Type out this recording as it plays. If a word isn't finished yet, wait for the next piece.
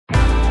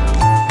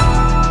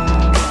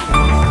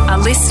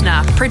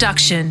listener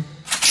production.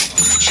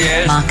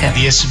 Shares, Market,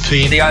 the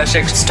S&P, the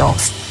ASX,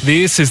 stocks.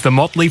 This is the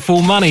Motley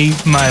Fool Money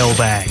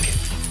Mailbag.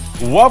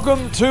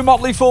 Welcome to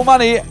Motley Fool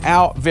Money,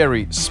 our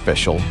very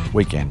special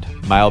weekend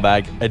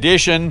mailbag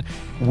edition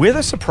with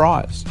a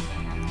surprise.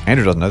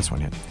 Andrew doesn't know this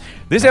one yet.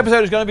 This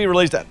episode is going to be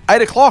released at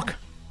 8 o'clock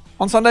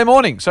on Sunday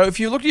morning. So if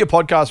you look at your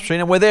podcast machine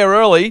and we're there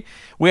early,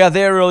 we are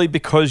there early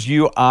because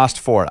you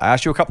asked for it. I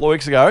asked you a couple of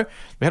weeks ago.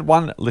 We had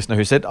one listener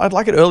who said, I'd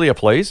like it earlier,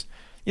 please.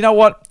 You know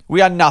what? We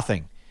are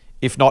nothing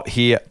if not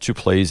here to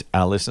please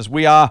our listeners.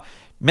 We are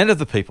men of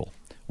the people.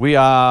 We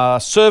are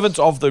servants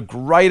of the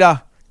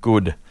greater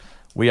good.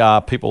 We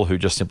are people who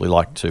just simply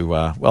like to, do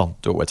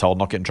what we're told,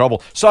 not get in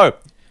trouble. So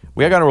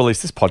we are going to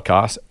release this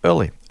podcast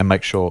early and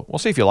make sure, we'll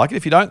see if you like it.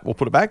 If you don't, we'll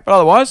put it back. But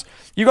otherwise,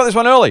 you got this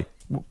one early.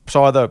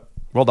 So either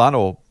well done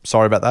or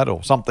sorry about that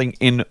or something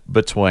in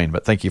between.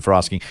 But thank you for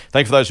asking.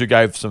 Thank you for those who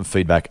gave some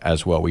feedback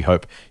as well. We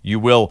hope you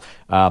will.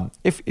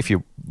 If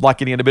you like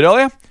getting it a bit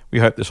earlier, we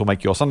hope this will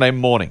make your Sunday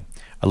morning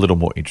a little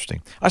more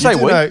interesting.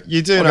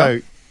 You do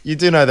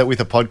know that with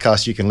a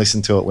podcast you can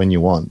listen to it when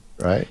you want,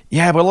 right?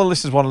 Yeah, but a lot of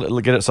listeners want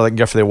to get it so they can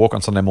go for their walk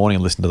on Sunday morning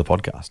and listen to the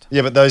podcast.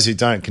 Yeah, but those who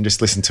don't can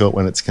just listen to it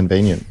when it's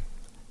convenient.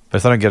 But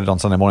if they don't get it on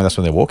Sunday morning, that's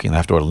when they're walking. They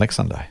have to wait till next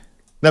Sunday.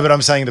 No, but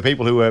I'm saying the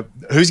people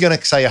who's going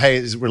to say, hey,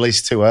 it's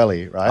released too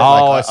early, right?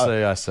 Oh,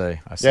 I see.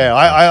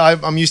 Yeah,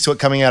 I'm used to it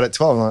coming out at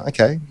 12. I'm like,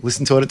 okay,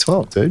 listen to it at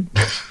 12, dude.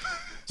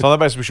 So on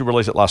that basis, we should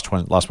release it last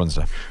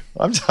Wednesday.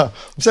 I'm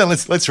saying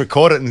let's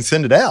record it and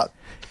send it out.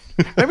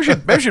 Maybe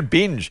we should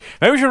binge.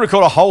 Maybe we should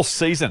record a whole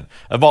season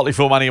of Motley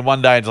Fool Money in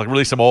one day and just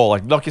release them all.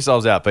 Knock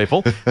yourselves out,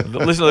 people.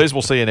 Listen to this.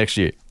 We'll see you next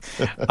year.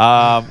 We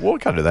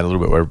can't do that a little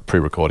bit. We're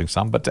pre-recording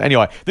some. But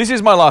anyway, this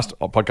is my last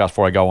podcast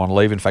before I go on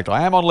leave. In fact,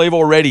 I am on leave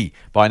already.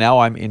 By now,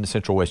 I'm in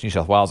Central West New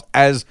South Wales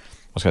as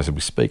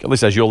we speak, at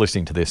least as you're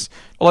listening to this.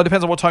 Well, it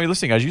depends on what time you're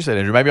listening, as you said,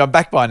 Andrew. Maybe I'm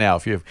back by now.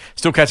 If you're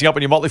still catching up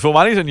on your Motley Fool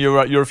Moneys and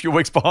you're a few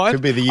weeks behind.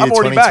 Could be the year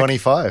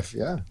 2025.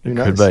 Yeah, who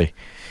knows? Could be.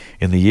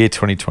 In the year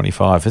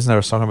 2025. Isn't there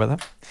a song about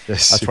that?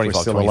 Yes,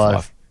 25, still 25.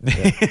 alive.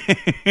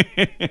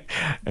 Yeah.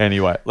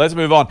 Anyway, let's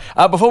move on.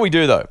 Before we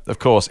do, though, of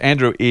course,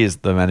 Andrew is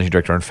the managing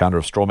director and founder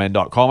of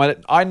strawman.com.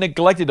 And I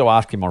neglected to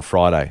ask him on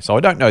Friday, so I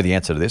don't know the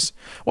answer to this.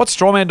 What's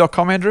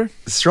strawman.com, Andrew?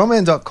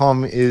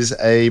 Strawman.com is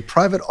a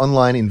private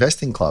online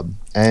investing club.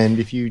 And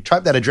if you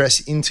type that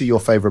address into your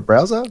favorite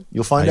browser,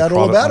 you'll find out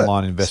all about it.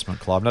 Online investment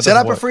club. Set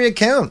up a free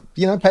account.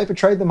 Paper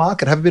trade the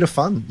market. Have a bit of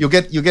fun. You'll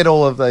get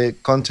all of the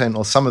content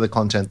or some of the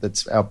content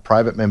that's our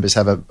private members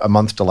have a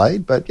month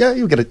delayed. But yeah,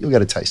 you'll get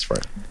a taste for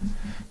it.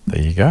 There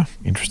you go.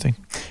 Interesting.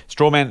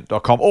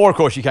 Strawman.com. Or, of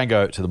course, you can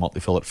go to the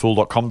motleyfool at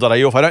fool.com.au.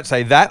 If I don't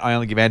say that, I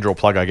only give Andrew a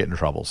plug, I get in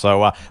trouble.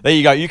 So there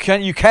you go. You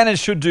can and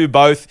should do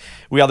both.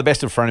 We are the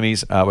best of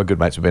frenemies. We're good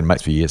mates. We've been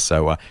mates for years.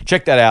 So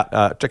check that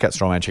out. Check out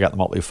Strawman. Check out the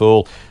Motley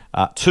Fool.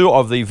 Two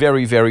of the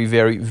very, very,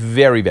 very,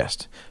 very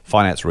best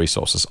finance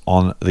resources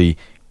on the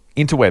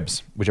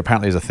interwebs, which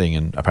apparently is a thing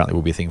and apparently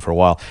will be a thing for a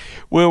while.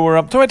 We were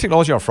talking about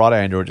technology on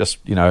Friday, Andrew,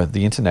 just,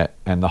 the internet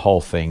and the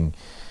whole thing.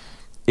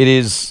 It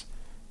is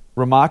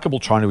remarkable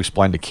trying to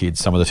explain to kids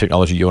some of the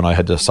technology you and I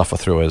had to suffer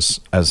through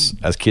as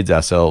kids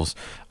ourselves.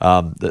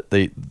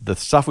 The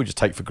stuff we just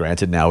take for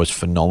granted now is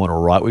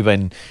phenomenal, right? We've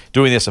been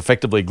doing this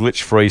effectively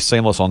glitch-free,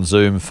 seamless on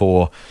Zoom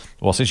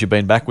since you've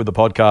been back with the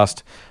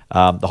podcast.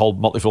 The whole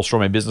Motley Fool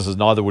Strawman businesses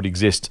neither would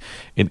exist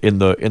in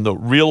the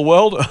real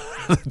world,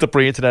 the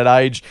pre-internet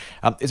age.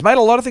 It's made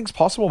a lot of things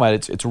possible,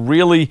 mate. It's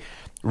really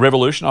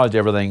revolutionized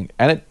everything,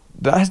 and it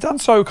has done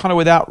so kind of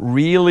without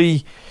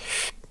really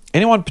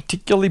anyone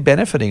particularly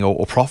benefiting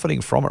or profiting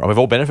from it. We've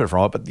all benefited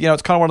from it, but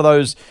it's kind of one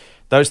of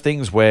those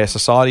things where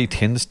society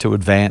tends to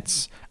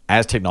advance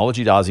as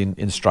technology does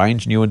in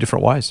strange, new and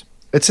different ways.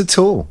 It's a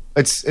tool.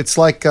 It's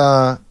like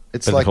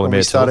when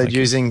we started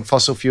using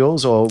fossil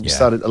fuels or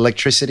started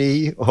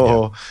electricity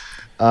or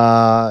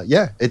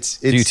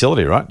it's a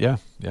utility, right? Yeah.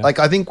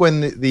 I think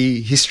when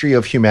the history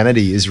of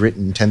humanity is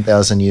written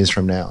 10,000 years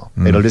from now,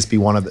 it'll just be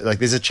one of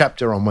there's a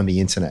chapter on when the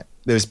internet.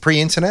 There was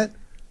pre-internet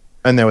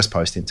and there was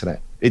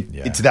post-internet.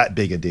 It's that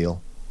big a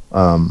deal.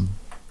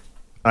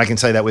 I can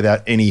say that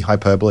without any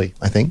hyperbole,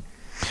 I think.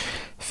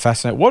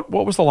 Fascinating. What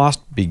was the last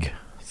big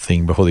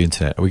thing before the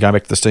internet? Are we going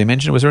back to the steam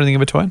engine? Was there anything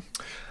in between?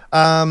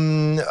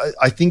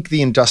 I think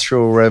the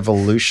Industrial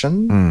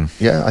Revolution.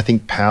 Yeah, I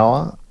think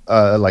power,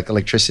 like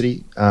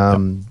electricity,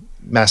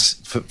 mass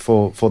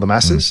for the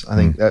masses. I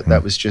think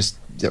that was just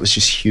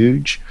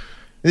huge.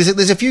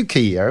 There's a few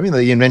key. I mean,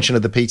 the invention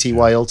of the PTY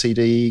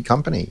Ltd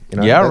company.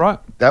 Right.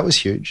 That was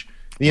huge.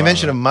 The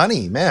invention of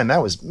money, man,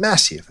 that was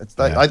massive. It's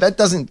that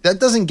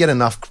doesn't get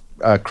enough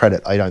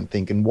credit, I don't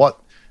think. And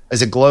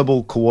as a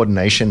global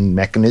coordination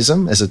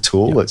mechanism, as a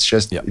tool, it's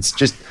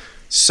just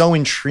so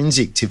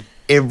intrinsic to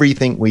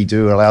everything we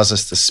do. It allows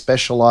us to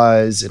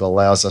specialize. It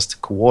allows us to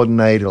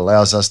coordinate. It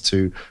allows us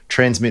to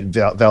transmit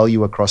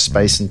value across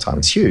space and time.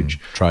 It's huge.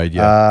 Trade,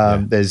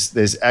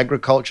 There's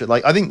agriculture.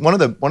 I think one of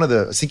the I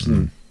was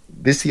thinking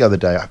this the other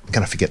day. I'm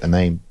going to forget the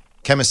name.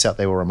 Chemists out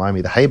there will remind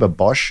me. The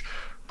Haber-Bosch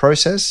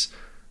process.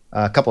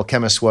 A couple of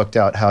chemists worked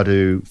out how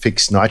to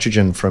fix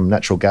nitrogen from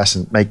natural gas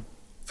and make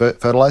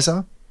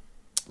fertilizer.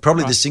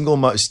 Probably the single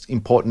most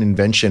important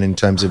invention in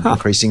terms of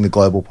increasing the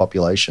global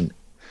population,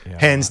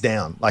 hands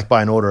down, like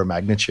by an order of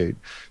magnitude.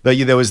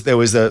 There was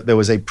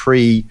a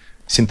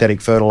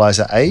pre-synthetic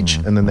fertilizer age,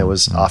 and then there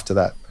was after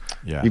that.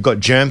 Yeah. You've got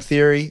germ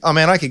theory. Oh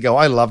man, I could go.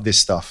 I love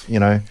this stuff.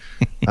 Maybe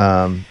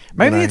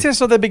it's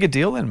not that big a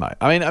deal then, mate.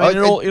 I mean,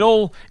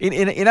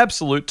 in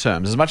absolute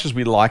terms, as much as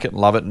we like it and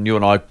love it, and you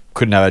and I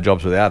couldn't have our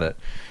jobs without it.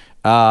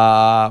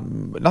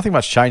 Nothing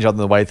much changed other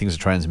than the way things are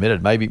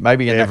transmitted. Maybe in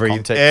that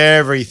context,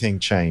 everything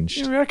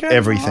changed.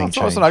 Everything changed.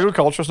 It's not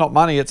agriculture. It's not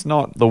money. It's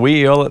not the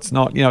wheel. It's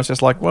not. It's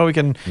just like we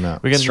can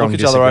look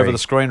each other over the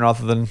screen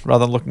rather than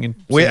looking in.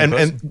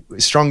 And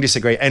strong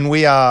disagree. And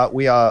we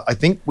are. I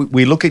think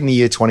we look in the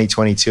year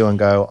 2022 and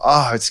go,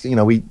 it's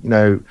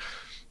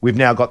we've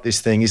now got this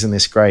thing. Isn't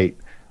this great?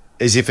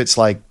 As if it's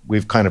like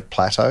we've kind of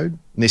plateaued.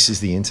 This is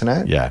the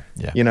internet. Yeah.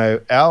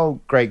 Our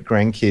great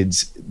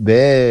grandkids,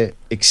 their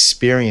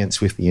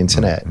experience with the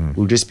internet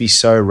will just be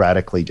so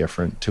radically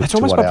different. That's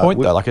almost my point,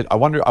 though. Like, I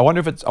wonder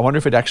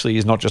if it actually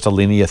is not just a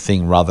linear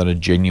thing rather than a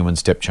genuine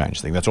step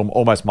change thing. That's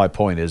almost my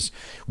point. Is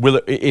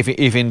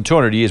if in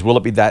 200 years will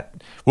it be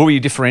that? Will we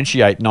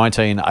differentiate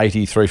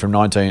 1983 from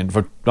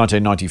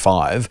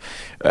 1995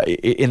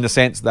 in the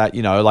sense that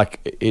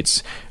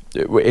it's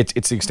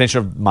the extension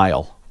of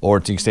mail? Or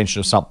it's an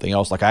extension of something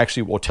else, or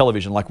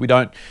television. Like we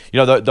don't,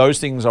 those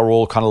things are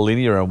all kind of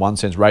linear in one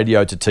sense,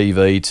 radio to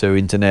TV to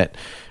internet.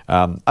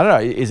 I don't know,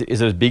 is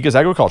it as big as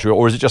agriculture,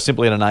 or is it just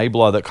simply an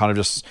enabler that kind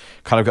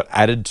of got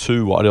added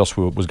to what else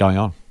was going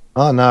on?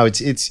 Oh no, it's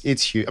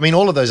huge. I mean,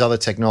 all of those other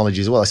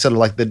technologies as well. Sort of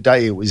like the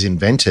day it was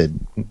invented,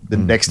 the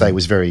next day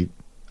was very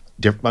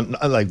different,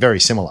 like very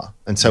similar,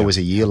 and so was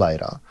a year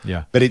later.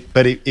 Yeah, but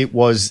it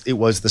was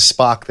the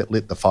spark that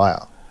lit the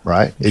fire,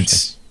 right?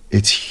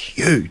 It's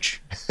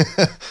huge.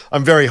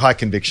 I'm very high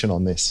conviction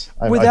on this.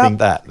 Without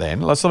that,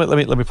 then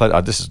let me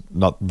play. This is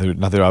not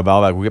nothing about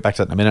Mailbag. We'll get back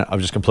to that in a minute. I've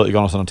just completely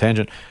gone off on a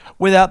tangent.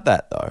 Without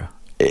that, though,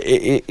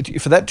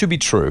 for that to be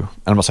true,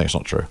 and I'm not saying it's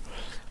not true,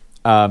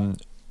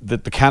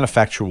 that the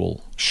counterfactual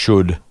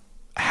should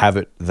have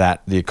it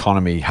that the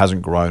economy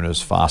hasn't grown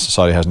as fast,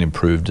 society hasn't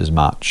improved as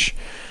much.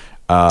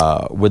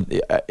 Or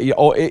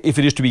if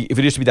it is to be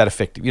that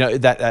effective,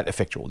 that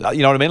effectual,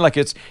 you know what I mean? Like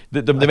it's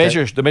the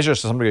measure to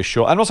some degree is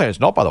short. I'm not saying it's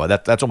not, by the way.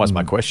 That's almost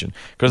my question,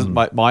 because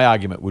my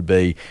argument would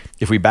be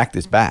if we back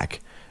this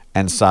back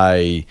and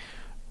say,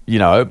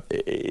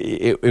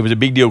 it was a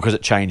big deal because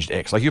it changed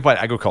X. Like you played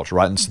agriculture,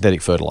 right, and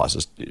synthetic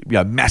fertilizers,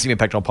 massive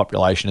impact on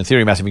population, in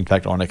theory, massive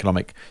impact on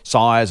economic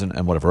size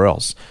and whatever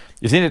else.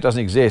 If the internet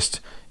doesn't exist,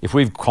 if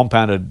we've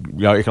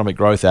compounded economic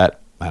growth at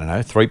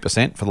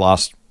 3% for the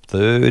last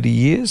 30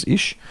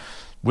 years-ish.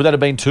 Would that have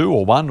been 2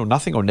 or 1 or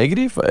nothing or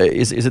negative?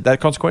 Is it that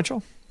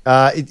consequential?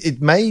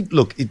 It may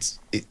look.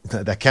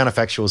 The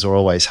counterfactuals are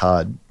always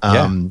hard.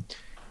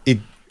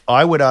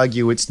 I would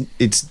argue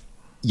it's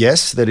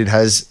yes that it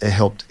has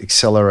helped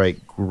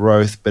accelerate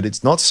growth, but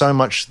it's not so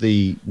much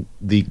the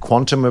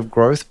quantum of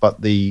growth,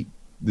 but the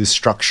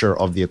structure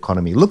of the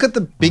economy. Look at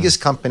the biggest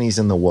companies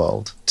in the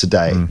world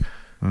today.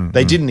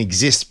 They didn't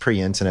exist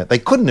pre-internet. They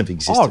couldn't have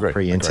existed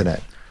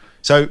pre-internet.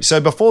 So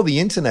before the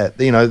internet,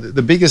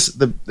 the biggest,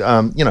 what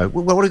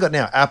do we got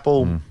now?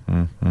 Apple,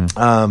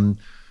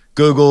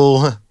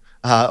 Google,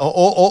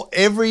 or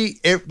every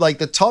like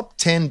the top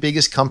 10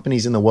 biggest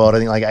companies in the world. I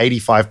think like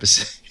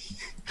 85%.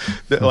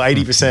 Or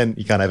 80%,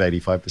 you can't have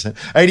 85%.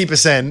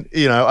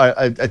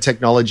 80%, are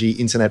technology,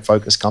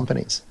 internet-focused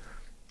companies.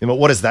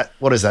 What does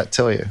that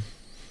tell you?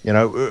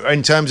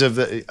 In terms of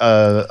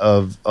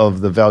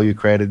the value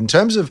created, in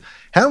terms of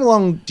how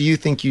long do you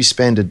think you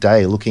spend a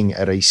day looking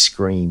at a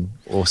screen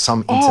or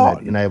some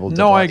internet-enabled device?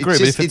 No, I agree.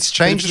 It's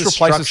changed the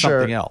structure.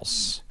 Something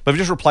else. But if it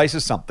just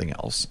replaces something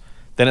else,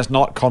 then it's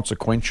not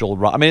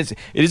consequential. I mean, it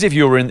is if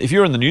you're in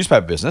the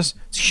newspaper business,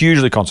 it's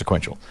hugely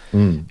consequential.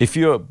 If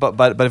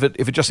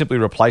it just simply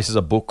replaces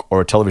a book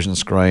or a television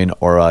screen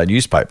or a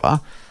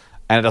newspaper,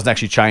 and it doesn't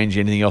actually change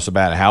anything else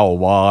about how or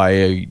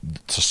why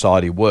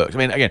society works. I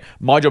mean, again,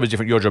 my job is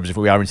different. Your job is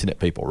different. We are internet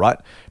people, right?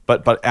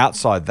 But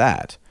outside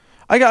that.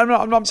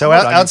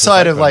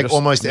 Outside of like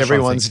almost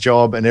everyone's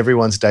job and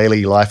everyone's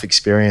daily life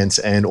experience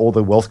and all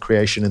the wealth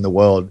creation in the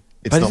world,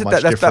 it's not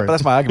much different. But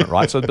that's my argument,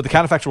 right? But the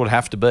counterfactual would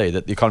have to be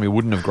that the economy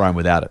wouldn't have grown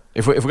without it.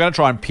 If we're going to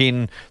try and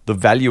pin the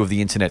value of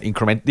the internet, the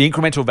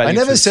incremental value. I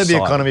never said the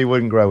economy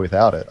wouldn't grow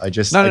without it. I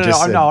didn't.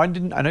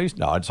 I know.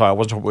 Sorry, I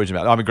wasn't worried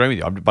about it. I'm agreeing with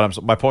you.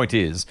 But my point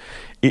is,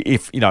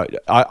 if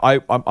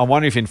I'm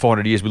wondering if in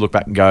 400 years we look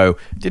back and go,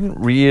 didn't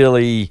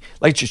really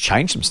just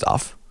change some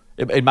stuff.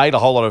 It made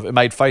it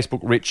made Facebook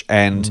rich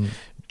and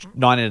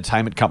Nine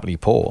Entertainment Company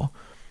poor.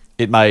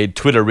 It made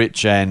Twitter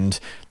rich and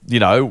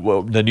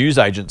the news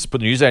agents put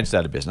the news agents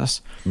out of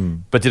business.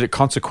 But did it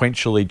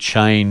consequentially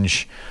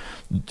change?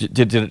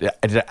 Did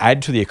it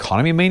add to the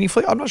economy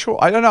meaningfully? I'm not sure.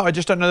 I don't know. I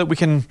just don't know that we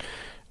can,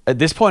 at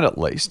this point at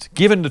least,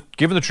 given the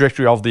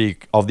trajectory of the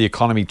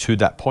economy to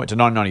that point, to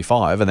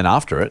 1995, and then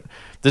after it,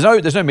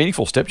 there's no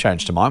meaningful step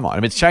change to my mind. I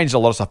mean, it's changed a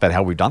lot of stuff about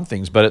how we've done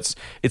things, but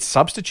it's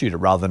substituted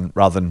rather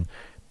than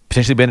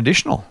potentially being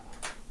additional,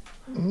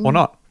 or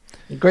not.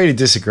 Agree to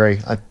disagree.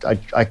 I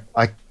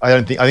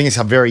don't think. I think it's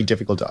very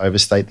difficult to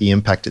overstate the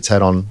impact it's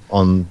had on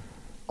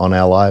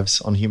our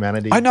lives, on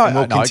humanity. I know. And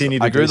we'll continue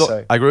to do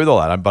so. I agree with all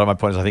that. But my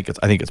point is,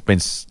 I think it's been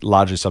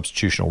largely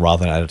substitutional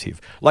rather than additive.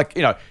 Like,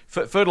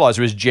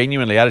 fertilizer is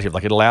genuinely additive.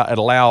 Like it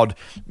allowed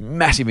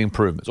massive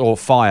improvements, or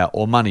fire,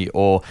 or money,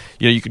 or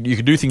you could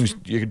do things.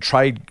 You could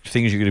trade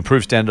things. You could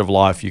improve standard of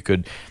life. You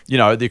could,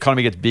 the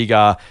economy gets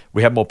bigger.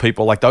 We have more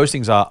people. Like those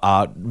things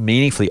are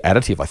meaningfully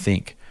additive, I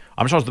think.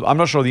 I'm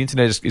not sure the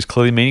internet is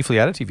clearly meaningfully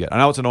additive yet. I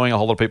know it's annoying a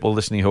whole lot of people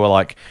listening who are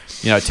like,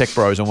 tech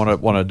bros and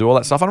want to do all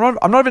that stuff. I'm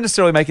not even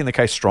necessarily making the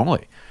case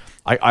strongly.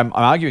 I'm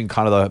arguing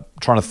kind of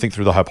trying to think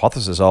through the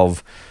hypothesis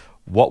of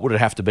what would it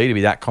have to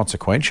be that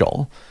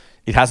consequential.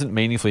 It hasn't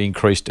meaningfully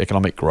increased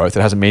economic growth.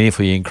 It hasn't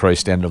meaningfully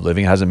increased standard of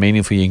living. It hasn't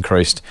meaningfully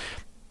increased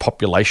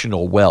population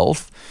or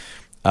wealth.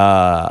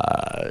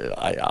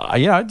 I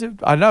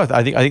don't know.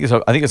 I think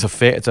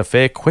it's a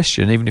fair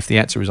question, even if the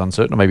answer is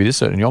uncertain, or maybe it is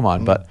certain in your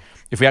mind. But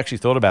if we actually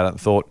thought about it and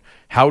thought,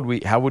 how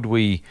would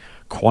we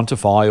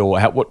quantify, or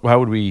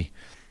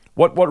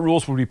what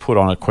rules would we put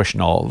on a question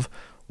of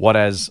what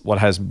has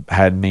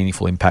had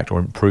meaningful impact or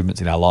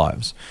improvements in our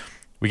lives?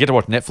 We get to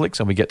watch Netflix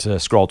and we get to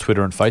scroll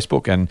Twitter and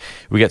Facebook and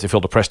we get to feel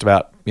depressed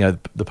about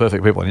the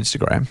perfect people on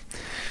Instagram.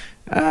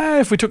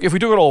 If we took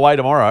it all away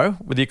tomorrow,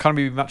 would the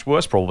economy be much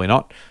worse? Probably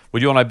not.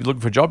 Would you want to be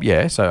looking for a job?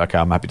 Yeah. So okay,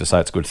 I'm happy to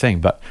say it's a good thing,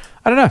 but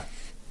I don't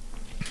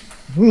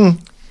know.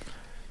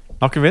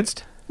 Not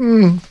convinced?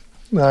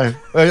 No,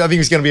 I think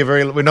it's going to be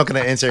we're not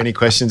going to answer any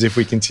questions if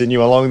we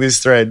continue along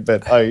this thread,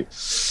 but I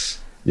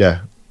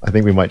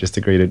think we might just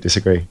agree to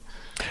disagree.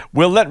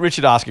 We'll let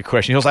Richard ask a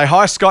question. He'll say,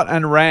 hi, Scott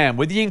and Ram.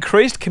 With the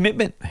increased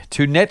commitment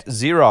to net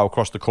zero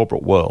across the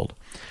corporate world,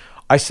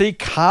 I see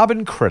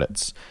carbon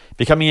credits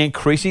becoming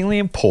increasingly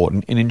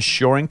important in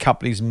ensuring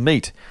companies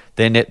meet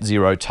their net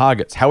zero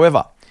targets.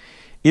 However,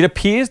 it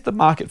appears the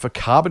market for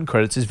carbon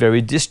credits is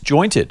very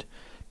disjointed,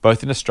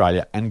 both in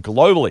Australia and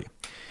globally.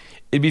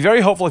 It'd be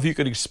very helpful if you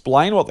could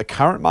explain what the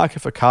current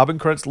market for carbon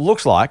credits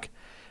looks like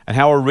and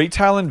how a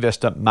retail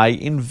investor may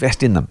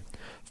invest in them.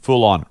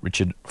 Full on,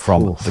 Richard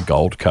from the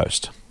Gold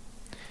Coast.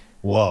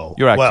 Whoa.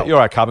 You're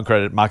our carbon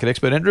credit market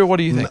expert, Andrew. What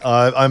do you think?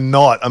 I'm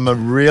not.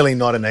 I'm really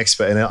not an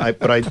expert in it.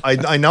 But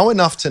I know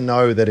enough to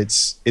know that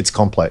it's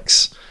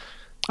complex.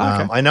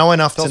 Okay. I know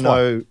enough to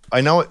know. Why.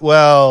 I know it.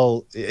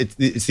 Well,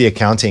 it's the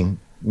accounting.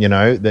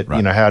 That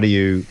right. How do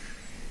you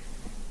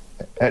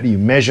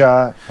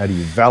measure? How do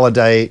you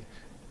validate?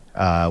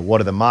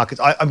 What are the markets?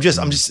 I'm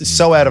just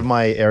so out of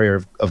my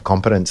area of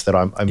competence that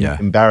I'm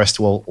embarrassed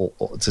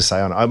to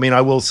say on it. I mean,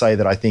 I will say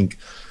that I think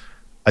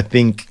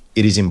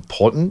it is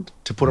important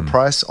to put a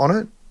price on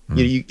it.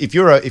 If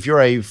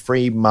you're a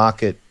free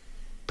market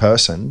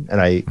person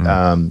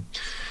and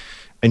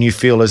and you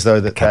feel as though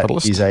that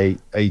is a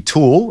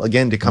tool,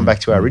 again, to come back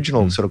to our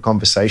original sort of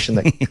conversation,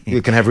 that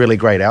you can have really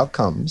great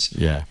outcomes.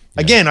 Yeah.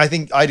 Again, I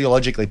think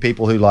ideologically,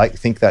 people who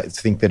think that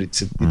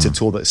it's a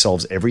tool that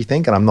solves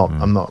everything, and I'm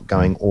not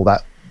going all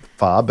that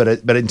far, but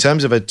in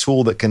terms of a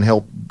tool that can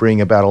help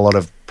bring about a lot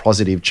of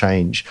positive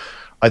change,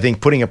 I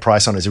think putting a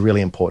price on is a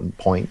really important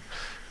point,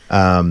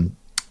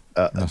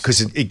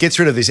 because it gets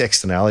rid of this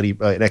externality.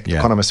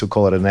 Economists would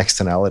call it an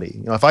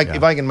externality. If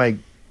I can make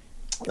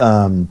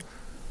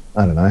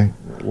I don't know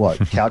what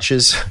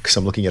couches, because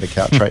I'm looking at a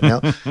couch right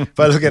now. If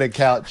I look at a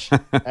couch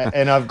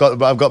and I've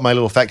got my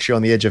little factory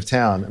on the edge of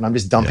town and I'm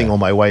just dumping all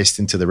my waste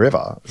into the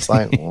river, it's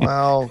like,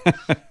 well,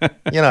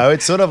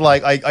 it's sort of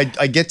like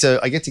I get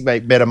to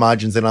make better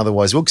margins than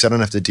otherwise would, because I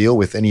don't have to deal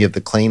with any of the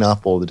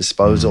cleanup or the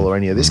disposal or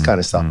any of this kind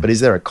of stuff. But is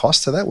there a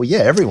cost to that? Well, yeah,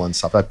 everyone's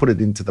stuff. I put it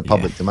into the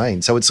public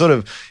domain, so it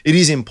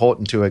is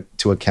important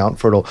to account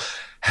for it all.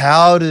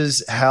 How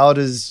does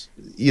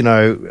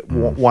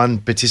one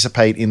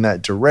participate in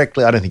that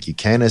directly? I don't think you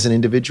can as an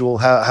individual.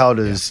 How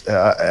does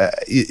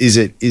is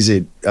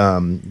it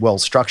well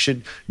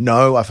structured?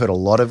 No, I've heard a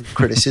lot of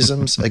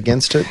criticisms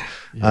against it.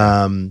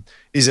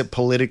 Is it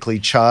politically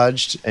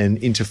charged and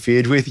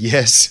interfered with?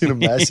 Yes, in a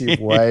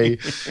massive way.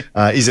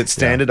 Is it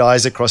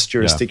standardized across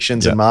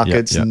jurisdictions and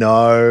markets?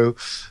 No.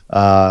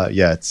 What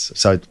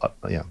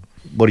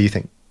do you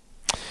think?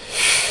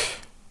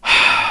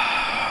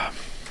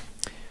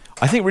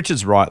 I think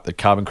Richard's right that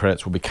carbon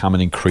credits will become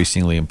an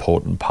increasingly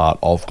important part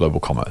of global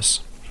commerce.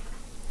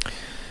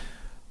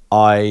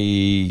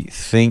 I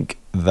think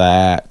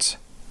that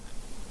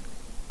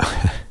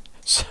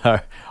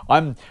so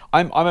I'm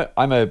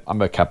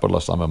a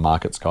capitalist. I'm a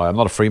markets guy. I'm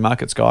not a free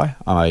markets guy.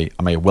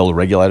 I'm a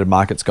well-regulated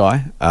markets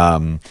guy.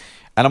 And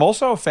I'm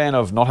also a fan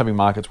of not having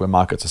markets where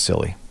markets are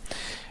silly.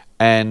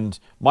 And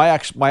my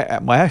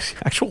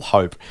actual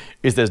hope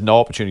is there's no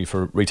opportunity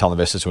for retail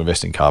investors to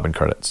invest in carbon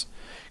credits.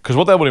 Because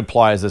what that would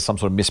imply is there's some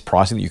sort of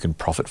mispricing that you can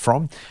profit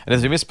from. And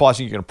if there's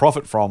mispricing you can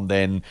profit from,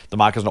 then the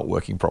market's not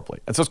working properly.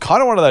 And so it's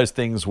kind of one of those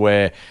things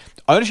where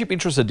ownership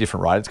interests are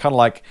different, right? It's kind of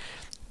like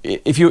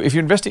if you're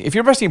investing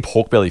in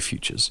pork belly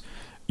futures,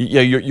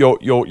 you're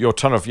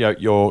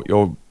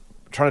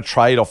to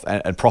trade off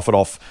and profit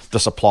off the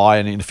supply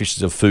and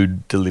inefficiency of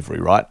food delivery,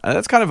 right? And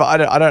that's kind of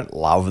I don't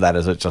love that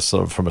as just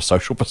sort of from a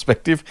social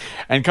perspective.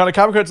 And kind of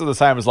carbon credits are the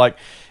same as like,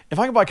 if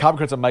I can buy carbon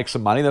credits and make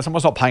some money, then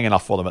someone's not paying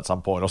enough for them at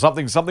some point, or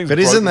something's. But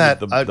isn't that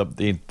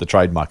the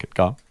trade market?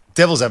 Go on.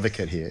 Devil's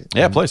advocate here.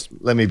 Yeah, please.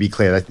 Let me be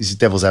clear. This is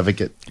devil's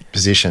advocate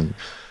position.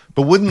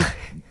 But wouldn't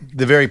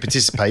the very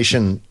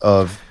participation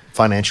of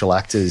financial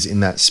actors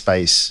in that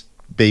space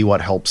be what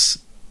helps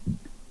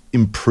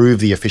improve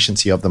the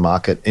efficiency of the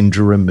market and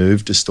to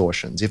remove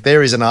distortions? If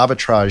there is an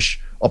arbitrage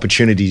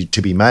opportunity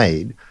to be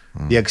made,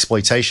 the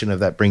exploitation of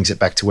that brings it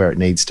back to where it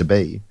needs to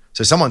be.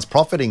 So someone's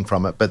profiting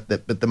from it, but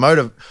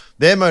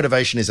their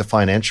motivation is a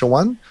financial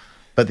one,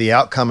 but the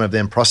outcome of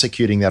them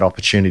prosecuting that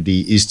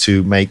opportunity is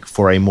to make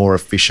for a more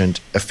efficient,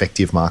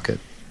 effective market.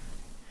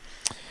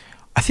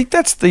 I think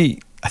that's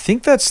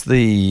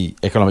the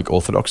economic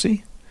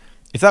orthodoxy.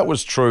 If that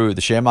was true, the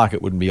share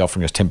market wouldn't be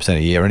offering us 10%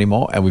 a year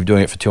anymore, and we've been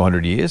doing it for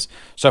 200 years.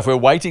 So if we're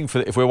waiting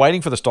for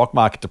the stock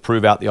market to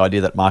prove out the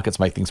idea that markets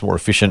make things more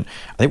efficient,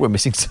 I think we're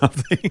missing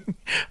something.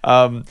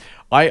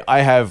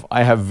 I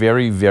have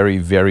very, very,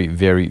 very,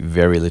 very,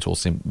 very little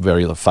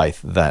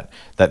faith that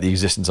the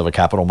existence of a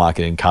capital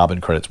market in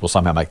carbon credits will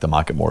somehow make the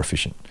market more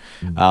efficient.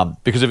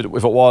 Because if it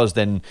was,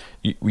 then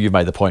you've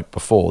made the point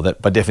before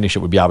that by definition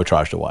it would be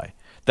arbitraged away.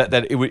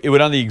 That it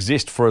would only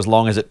exist for as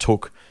long as it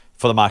took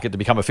for the market to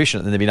become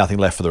efficient, and then there'd be nothing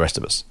left for the rest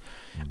of us.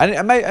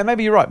 And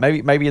maybe you're right.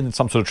 Maybe in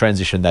some sort of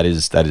transition that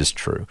is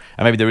true,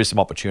 and maybe there is some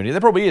opportunity.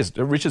 There probably is.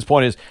 Richard's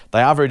point is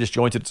they are very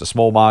disjointed. It's a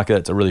small market.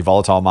 It's a really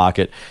volatile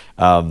market.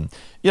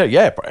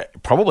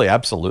 Probably,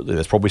 absolutely.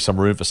 There's probably some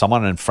room for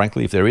someone, and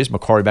frankly, if there is,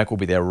 Macquarie Bank will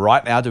be there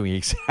right now doing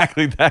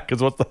exactly that,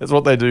 because that's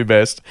what they do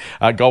best.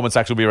 Goldman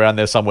Sachs will be around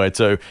there somewhere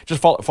too.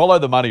 Just follow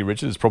the money,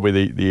 Richard, is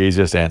probably the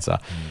easiest answer.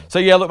 So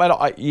yeah, look,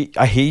 mate,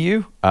 I hear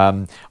you.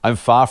 I'm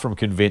far from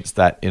convinced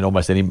that in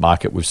almost any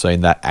market we've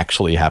seen that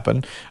actually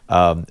happen.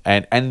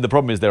 And the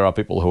problem is there are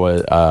people who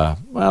are,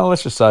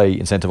 let's just say,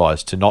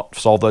 incentivized to not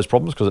solve those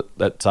problems, because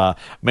that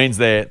means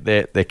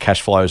their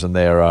cash flows and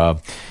their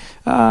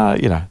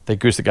their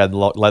goose that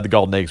laid the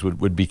golden eggs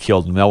would be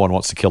killed, and no one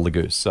wants to kill the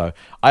goose. So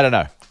I don't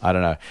know.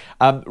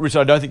 Richard,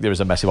 I don't think there is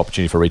a massive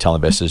opportunity for retail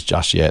investors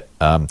just yet.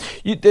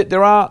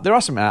 There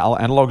are some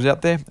analogues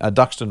out there.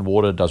 Duxton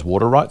Water does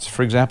water rights,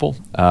 for example.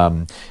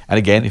 And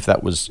again, if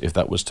that was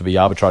to be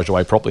arbitraged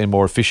away properly and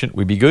more efficient,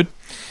 we'd be good.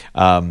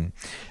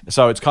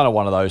 So it's kind of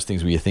one of those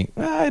things where you think,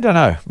 I don't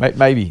know,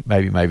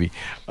 maybe.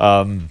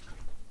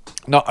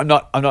 No, I'm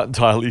not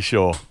entirely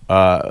sure.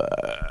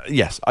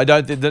 Yes, I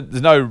don't.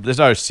 There's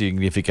no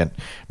significant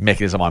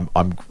mechanism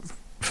I'm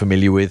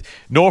familiar with,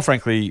 nor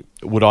frankly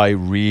would I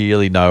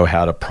really know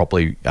how to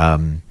properly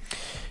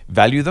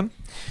value them.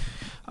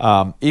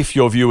 If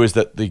your view is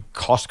that the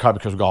cost of carbon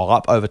credits will go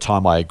up over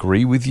time, I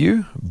agree with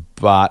you.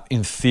 But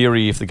in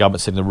theory, if the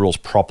government's setting the rules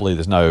properly,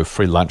 there's no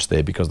free lunch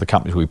there, because the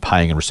companies will be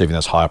paying and receiving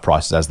those higher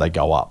prices as they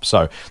go up.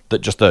 So that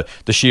just the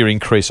sheer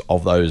increase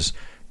of those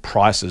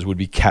prices would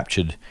be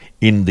captured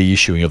in the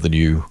issuing of the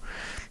new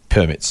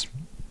permits.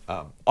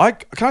 Can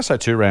I say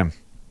too, Ram?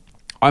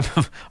 I'm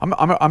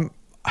an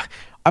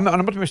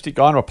optimistic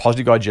guy and a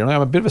positive guy generally.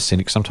 I'm a bit of a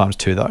cynic sometimes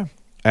too, though.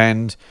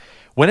 And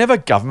whenever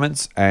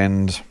governments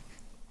and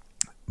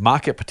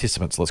market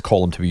participants, let's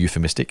call them to be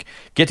euphemistic,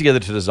 get together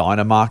to design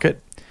a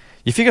market,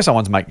 you figure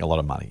someone's making a lot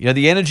of money.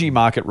 The energy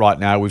market right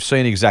now, we've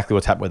seen exactly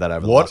what's happened with that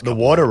over the last couple of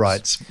years. The water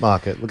rights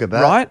market, look at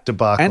that, right?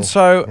 Debacle. And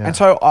so,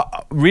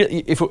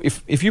 really,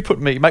 if you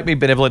make me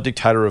benevolent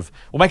dictator of,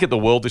 we'll make it the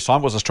world this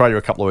time. It was Australia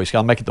a couple of weeks ago.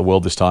 I'll make it the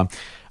world this time.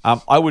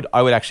 I would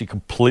actually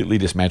completely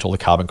dismantle the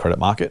carbon credit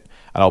market,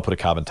 and I'll put a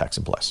carbon tax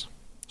in place,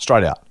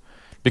 straight out,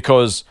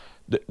 because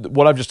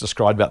what I've just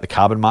described about the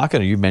carbon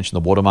market, and you mentioned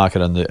the water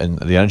market and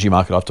the energy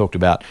market I've talked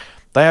about,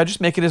 they are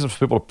just mechanisms for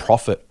people to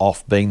profit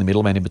off being the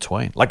middleman in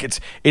between. Like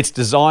it's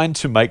designed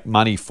to make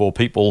money for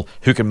people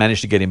who can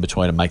manage to get in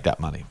between and make that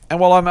money. And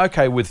while I'm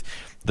okay with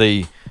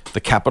the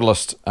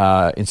capitalist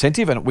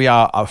incentive, and we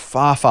are a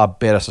far, far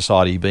better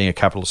society being a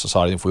capitalist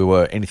society than if we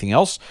were anything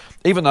else,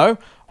 even though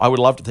I would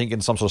love to think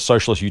in some sort of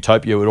socialist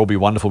utopia it would all be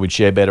wonderful, we'd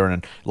share better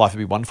and life would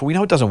be wonderful. We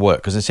know it doesn't work,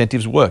 because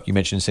incentives work. You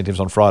mentioned incentives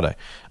on Friday.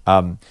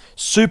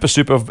 Super,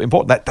 super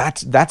important.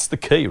 That's the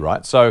key,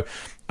 right? So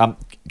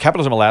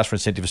capitalism allows for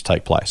incentives to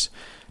take place.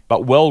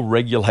 But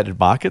well-regulated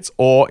markets,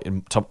 or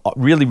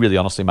really, really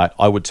honestly, mate,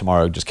 I would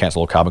tomorrow just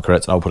cancel all carbon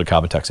credits and I would put a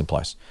carbon tax in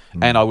place.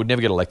 And I would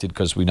never get elected,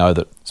 because we know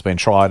that it's been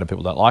tried and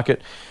people don't like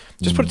it.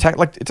 Just put a tax.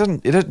 Like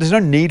there's no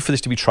need for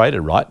this to be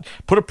traded, right?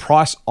 Put a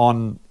price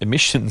on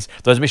emissions.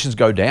 Those emissions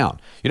go down.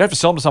 You don't have to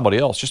sell them to somebody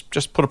else.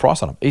 Just put a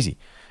price on them. Easy.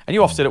 And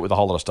you offset it with a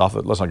whole lot of stuff.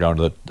 Let's not go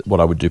into what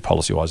I would do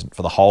policy-wise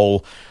for the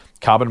whole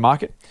carbon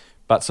market.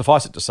 But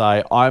suffice it to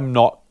say, I'm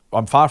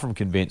far from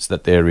convinced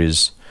that there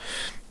is.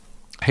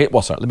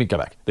 Let me go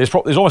back. There's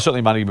almost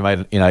certainly money to be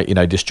made in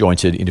a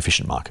disjointed,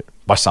 inefficient market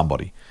by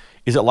somebody.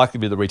 Is it likely to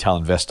be the retail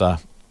investor?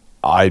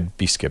 I'd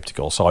be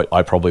skeptical. So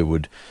I probably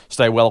would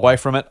stay well away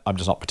from it. I'm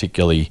just not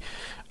particularly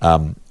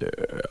I'm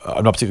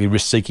not particularly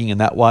risk-seeking in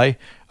that way.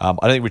 I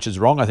don't think Richard's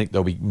wrong. I think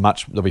they'll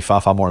be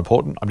far, far more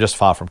important. I'm just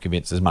far from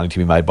convinced there's money to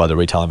be made by the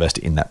retail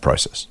investor in that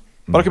process.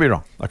 But I could be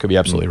wrong. I could be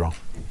absolutely wrong.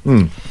 Do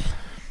you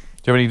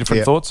have any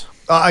different thoughts?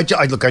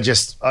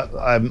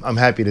 I'm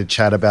happy to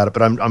chat about it,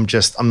 but I'm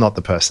not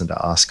the person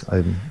to ask.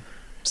 I'm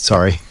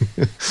sorry.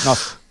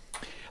 Nice.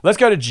 Let's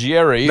go to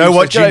Jerry. Know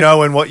what you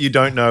know and what you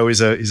don't know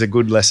is a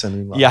good lesson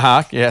in life.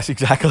 Yeah, yes,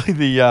 exactly.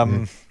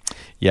 The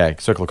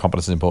circle of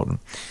competence is important.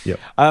 Yep.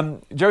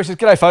 Jerry says,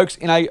 "G'day, folks.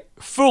 In a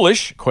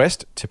foolish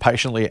quest to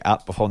patiently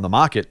outperform the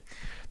market,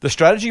 the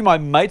strategy my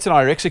mates and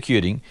I are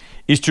executing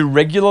is to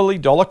regularly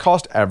dollar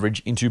cost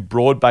average into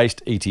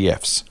broad-based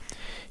ETFs."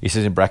 He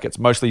says in brackets,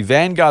 mostly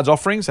Vanguard's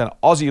offerings and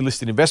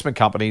Aussie-listed investment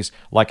companies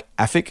like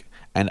AFIC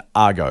and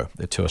Argo.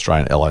 They're two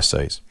Australian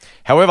LICs.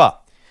 However,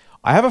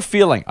 I have a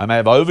feeling I may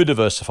have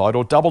over-diversified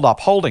or doubled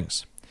up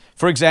holdings.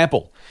 For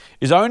example,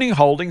 is owning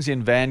holdings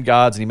in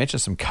Vanguard's, and he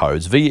mentioned some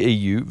codes,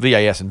 VEU,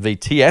 VAS, and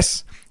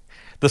VTS,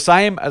 the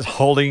same as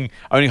owning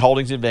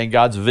holdings in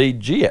Vanguard's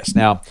VGS?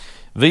 Now,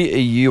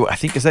 VEU, I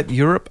think, is that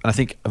Europe? And I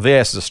think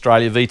VAS is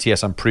Australia.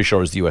 VTS, I'm pretty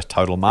sure, is the US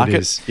total market.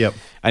 It is, yep.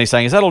 And he's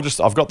saying, is that all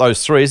just, I've got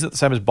those three. Is it the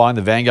same as buying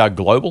the Vanguard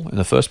Global in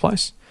the first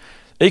place?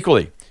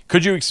 Equally,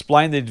 could you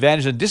explain the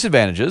advantages and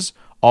disadvantages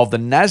of the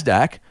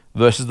NASDAQ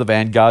versus the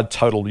Vanguard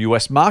total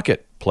US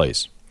market,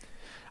 please?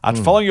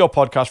 After following your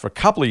podcast for a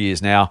couple of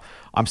years now,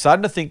 I'm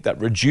starting to think that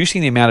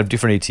reducing the amount of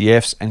different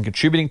ETFs and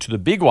contributing to the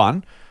big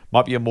one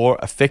might be a more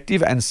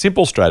effective and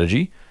simple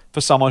strategy for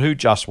someone who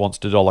just wants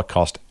to dollar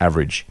cost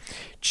average.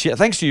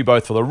 Thanks to you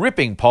both for the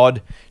ripping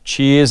pod.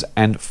 Cheers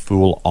and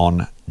fool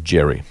on,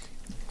 Jerry.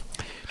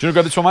 Do you want to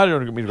grab this one, mate, or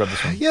do you want me to grab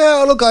this one?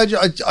 Yeah, look,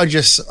 I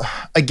just,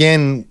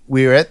 again,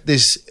 we're at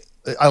this.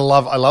 I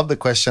love the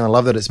question. I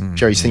love that it's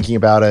Jerry's thinking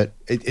about it.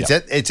 It's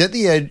at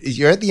the edge.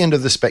 You're at the end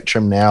of the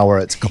spectrum now,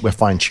 where we're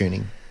fine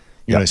tuning.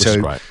 You know, which is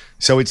great.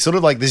 So it's sort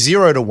of like the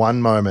 0 to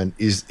 1 moment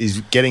is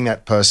getting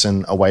that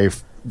person away.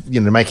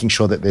 Making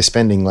sure that they're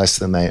spending less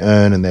than they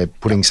earn and they're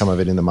putting some of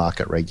it in the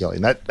market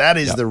regularly. And that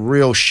is the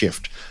real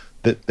shift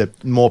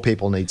that more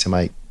people need to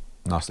make.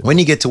 Nicely. When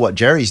you get to what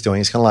Jerry's doing,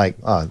 it's kind of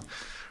like,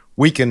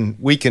 we can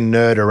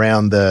nerd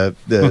around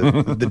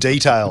the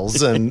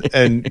details and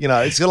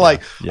it's kind of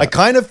like I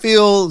kind of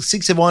feel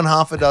 6 of one,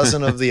 half a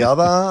dozen of the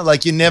other.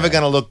 Like you're never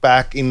going to look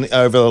back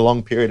over a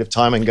long period of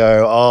time and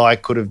go, oh, I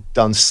could have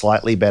done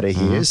slightly better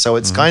here. So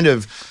it's kind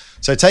of.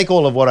 So take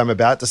all of what I'm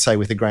about to say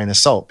with a grain of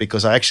salt,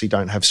 because I actually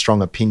don't have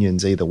strong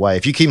opinions either way.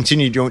 If you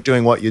continue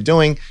doing what you're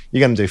doing, you're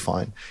going to do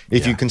fine.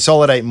 If you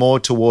consolidate more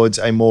towards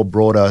a more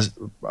broader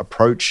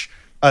approach,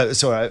 let me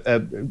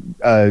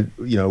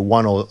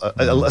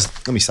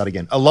start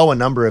again. A lower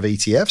number of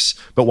ETFs,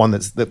 but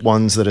ones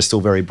that are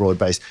still very broad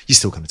based, you're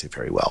still going to do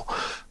very well.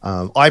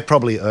 I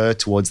probably err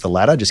towards the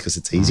latter just because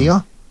it's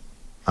easier.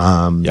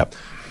 But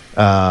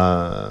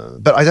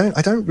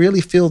I don't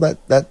really feel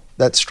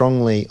that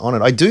strongly on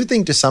it. I do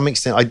think to some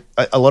extent,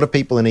 a lot of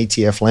people in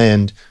ETF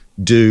land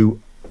do.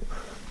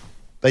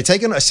 They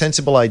take a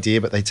sensible idea,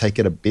 but they take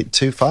it a bit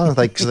too far.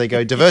 So they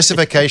go,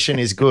 diversification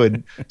is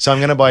good, so I'm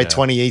going to buy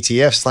 20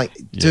 ETFs. Like,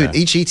 dude,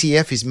 each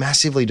ETF is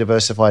massively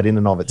diversified in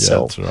and of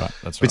itself. Yeah,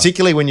 that's right.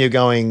 Particularly when you're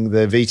going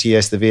the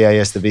VTS, the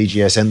VAS, the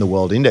VGS, and the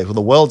World Index. Well,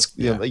 the World's,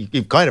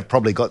 you've kind of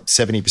probably got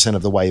 70%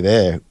 of the way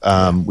there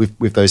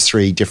with those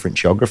three different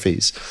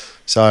geographies.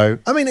 So,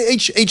 I mean,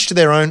 each to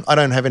their own. I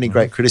don't have any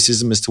great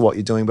criticism as to what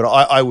you're doing, but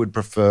I would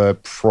prefer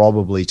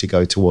probably to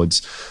go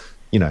towards,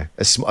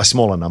 a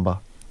smaller number.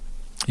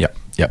 Yep.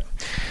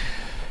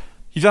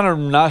 You've done a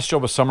nice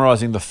job of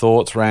summarising the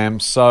thoughts, Ram.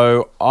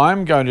 So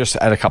I'm going to just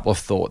add a couple of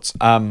thoughts.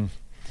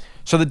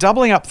 So the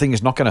doubling up thing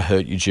is not going to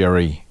hurt you,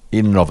 Jerry,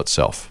 in and of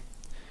itself,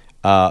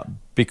 for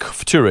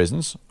two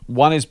reasons.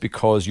 One is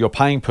because you're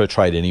paying per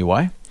trade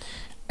anyway,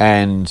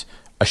 and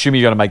assuming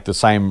you're going to make the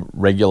same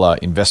regular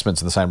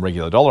investments in the same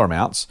regular dollar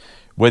amounts,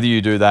 whether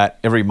you do that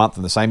every month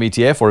in the same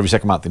ETF or every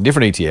second month in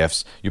different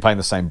ETFs, you're paying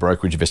the same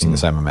brokerage, investing the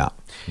same amount.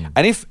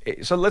 And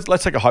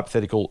let's take a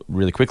hypothetical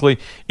really quickly.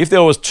 If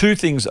there was two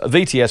things,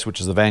 VTS,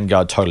 which is the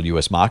Vanguard total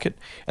US market,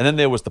 and then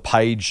there was the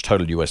Page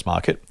total US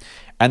market,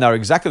 and they're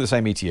exactly the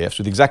same ETFs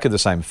with exactly the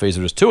same fees,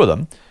 there was two of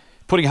them,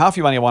 putting half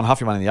your money in one, half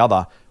your money in the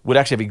other would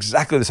actually have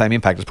exactly the same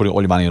impact as putting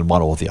all your money in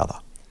one or the other.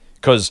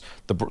 Because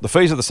the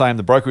fees are the same,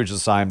 the brokerage is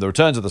the same, the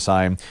returns are the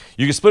same.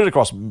 You can split it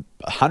across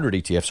 100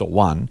 ETFs or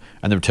one,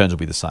 and the returns will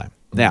be the same.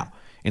 Now,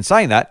 in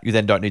saying that, you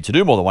then don't need to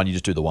do more than one. You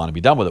just do the one and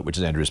be done with it, which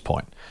is Andrew's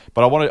point.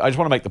 But I just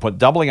want to make the point,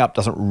 doubling up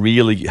doesn't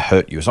really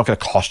hurt you. It's not going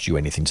to cost you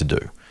anything to do.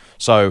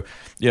 So,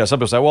 some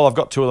people say, well, I've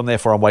got two of them,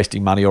 therefore I'm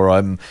wasting money, or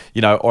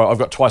or I've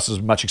got twice as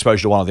much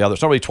exposure to one or the other.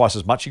 It's not really twice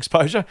as much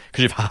exposure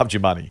because you've halved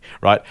your money,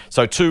 right?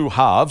 So two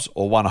halves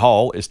or one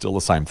whole is still the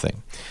same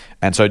thing.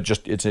 And so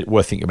it's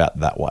worth thinking about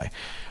that way.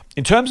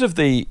 In terms of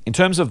the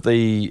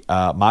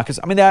markets,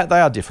 I mean they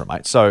are different,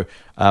 mate. So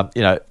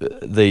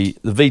the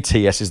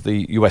VTS is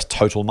the US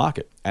total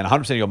market, and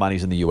 100% of your money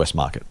is in the US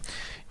market.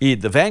 The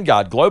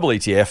Vanguard Global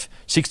ETF,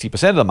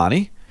 60% of the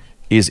money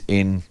is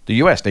in the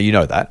US. Now you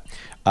know that.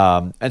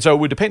 And so it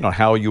would depend on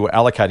how you were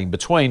allocating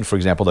between, for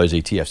example, those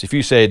ETFs. If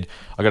you said,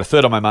 I got a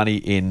third of my money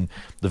in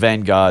the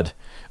Vanguard,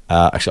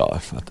 let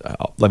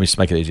me just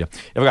make it easier.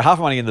 If I got half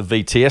the money in the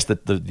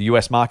VTS, the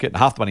US market, and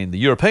half the money in the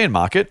European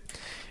market,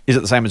 is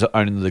it the same as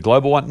owning the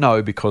global one?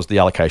 No, because the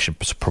allocation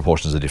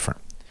proportions are different.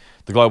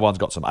 The global one's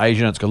got some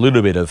Asian, it's got a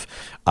little bit of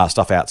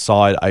stuff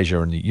outside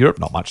Asia and Europe,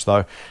 not much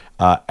though,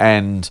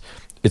 and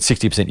it's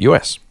 60%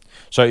 US.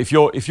 So if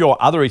your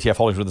other ETF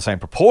holdings were the same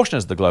proportion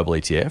as the global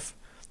ETF,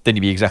 then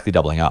you'd be exactly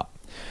doubling up.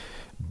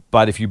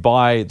 But if you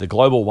buy the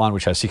global one,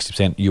 which has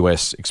 60%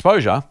 US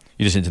exposure,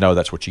 you just need to know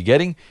that's what you're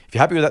getting. If you're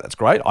happy with that, that's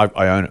great.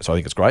 I own it, so I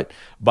think it's great.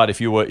 But if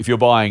you're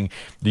buying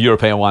the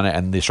European one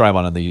and the Australian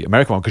one and the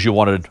American one because you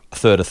wanted a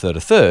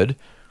third,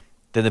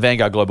 then the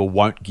Vanguard Global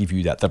won't give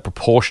you that. The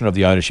proportion of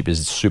the ownership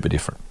is super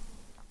different.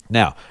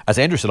 Now, as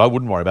Andrew said, I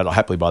wouldn't worry about it. I'd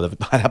happily buy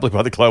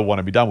the global one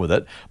and be done with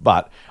it.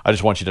 But I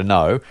just want you to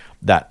know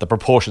that the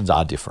proportions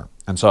are different.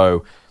 And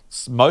so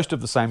most of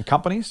the same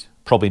companies,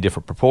 probably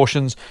different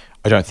proportions.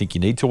 I don't think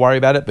you need to worry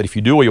about it. But if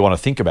you do or you want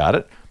to think about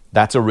it,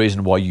 that's a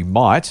reason why you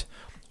might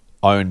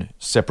own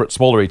separate,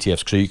 smaller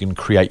ETFs so you can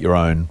create your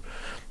own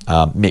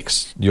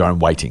mix, your own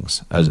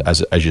weightings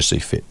as you see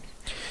fit.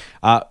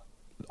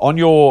 On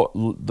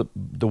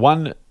the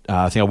one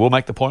thing I will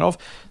make the point of,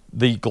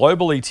 the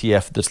global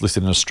ETF that's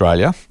listed in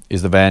Australia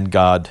is the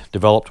Vanguard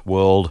Developed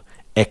World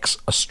X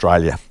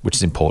Australia, which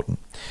is important.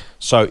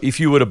 So if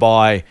you were to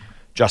buy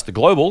just the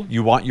global,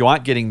 you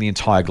aren't getting the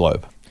entire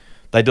globe.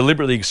 They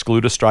deliberately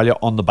exclude Australia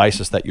on the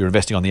basis that you're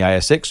investing on the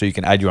ASX, so you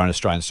can add your own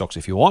Australian stocks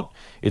if you want.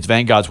 It's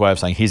Vanguard's way of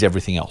saying, here's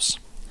everything else.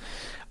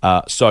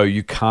 So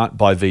you can't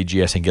buy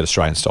VGS and get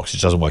Australian stocks. It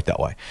doesn't work that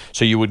way.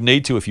 So you would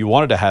need to, if you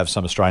wanted to have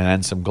some Australian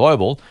and some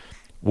global,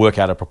 work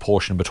out a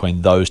proportion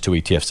between those two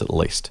ETFs at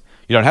least.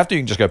 You don't have to.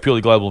 You can just go purely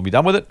global and be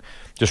done with it.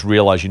 Just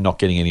realize you're not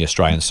getting any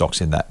Australian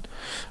stocks in that.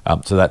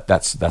 So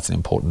that's an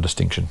important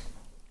distinction.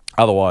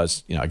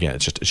 Otherwise, again,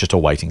 it's just a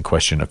weighting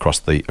question across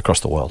the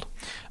world.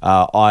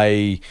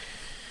 I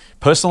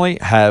personally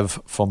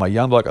have, for my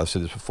young bloke, I've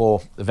said this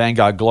before, the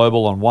Vanguard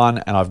Global on one,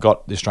 and I've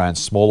got the Australian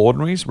Small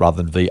Ordinaries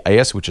rather than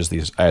VAS, which is the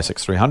ASX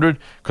 300,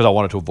 because I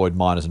wanted to avoid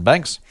miners and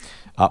banks.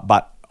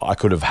 But I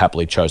could have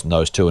happily chosen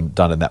those two and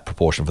done it in that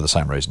proportion for the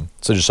same reason.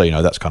 So just so you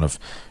know, that's kind of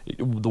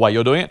the way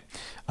you're doing it.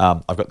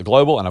 I've got the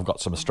global and I've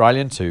got some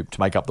Australian to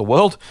make up the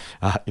world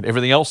in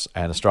everything else,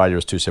 and Australia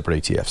is two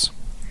separate ETFs.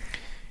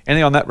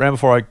 Anything on that, Ram,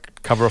 before I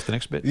cover off the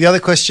next bit? The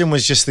other question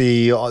was just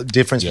the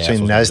difference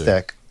between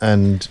NASDAQ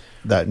and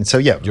that. And so,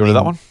 yeah. Do you want to do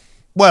that one?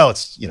 Well,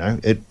 it's,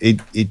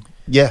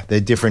 they're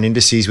different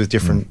indices with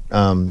different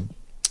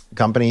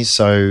companies.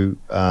 So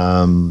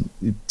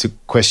it's a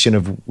question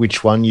of which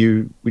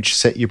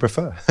set you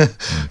prefer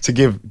to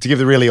give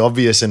the really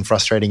obvious and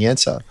frustrating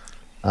answer.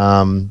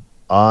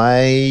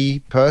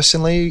 I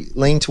personally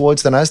lean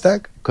towards the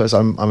NASDAQ because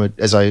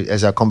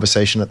as our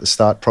conversation at the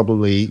start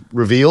probably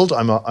revealed,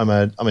 I'm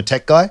a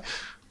tech guy.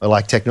 I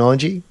like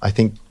technology. I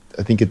think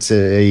it's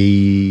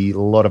a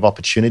lot of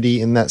opportunity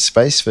in that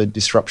space for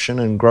disruption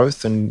and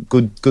growth and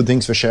good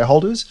things for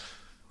shareholders.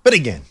 But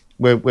again,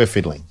 we're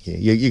fiddling here.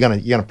 You're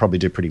gonna probably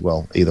do pretty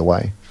well either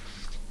way.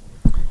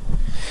 I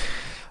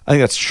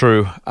think that's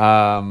true.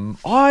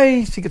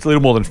 I think it's a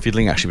little more than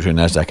fiddling actually between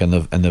NASDAQ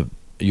and the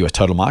US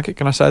total market.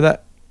 Can I say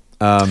that?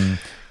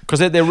 Because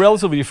they're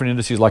relatively different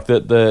indices. Like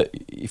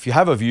if you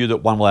have a view that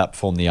one will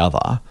outperform the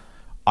other,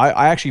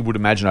 I actually would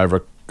imagine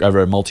over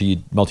a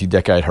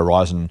multi-decade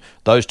horizon,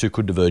 those two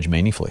could diverge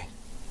meaningfully.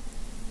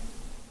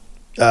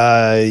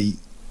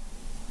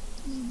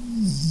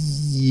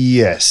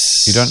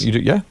 Yes. You do?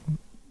 Yeah.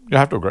 You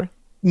have to agree.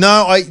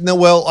 No.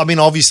 Well, I mean,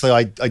 obviously,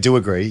 I do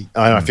agree.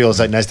 I feel as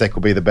though NASDAQ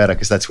will be the better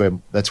because that's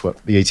what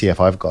the ETF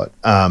I've got.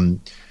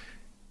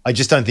 I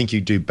just don't think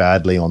you do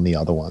badly on the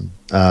other one.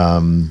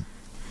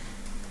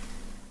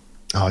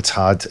 It's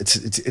hard.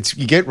 It's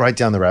you get right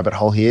down the rabbit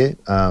hole here.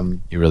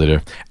 You really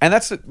do, and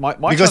that's my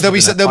because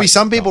there'll be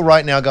some people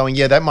right now going,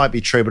 yeah, that might be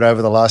true, but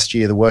over the last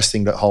year, the worst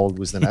thing to hold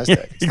was the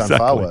NASDAQ. It's done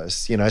far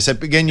worse. So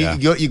again,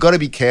 you got to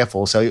be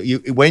careful. So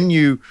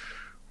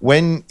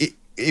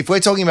if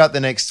we're talking about the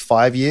next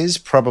 5 years,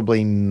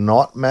 probably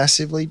not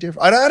massively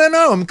different. I don't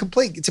know.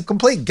 It's a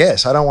complete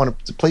guess. I don't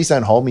want to. Please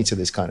don't hold me to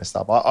this kind of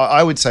stuff.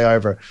 I would say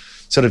over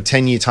sort of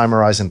 10-year time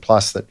horizon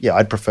plus that. Yeah,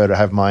 I'd prefer to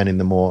have mine in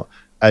the more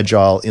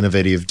agile,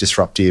 innovative,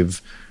 disruptive,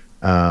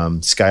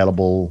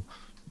 scalable,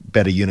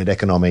 better unit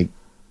economic,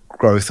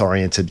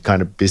 growth-oriented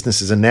kind of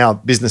businesses, and now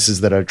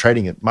businesses that are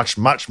trading at much,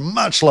 much,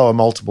 much lower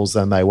multiples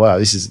than they were.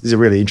 This is a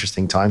really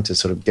interesting time to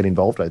sort of get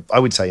involved, I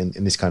would say,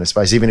 in this kind of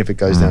space, even if it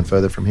goes down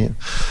further from here.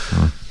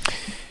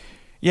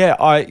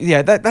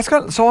 That's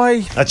kind of,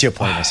 that's your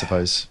point, I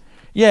suppose.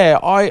 Yeah,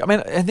 I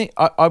think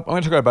I'm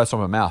going to go both sides of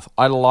my mouth.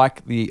 I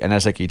like the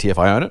NASDAQ ETF.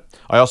 I own it.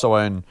 I also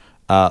own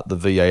the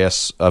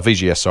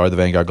VGS, the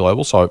Vanguard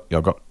Global. So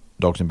I've got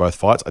dogs in both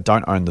fights. I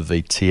don't own the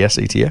VTS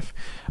ETF.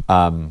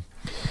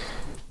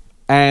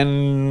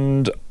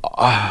 And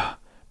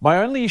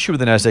my only issue with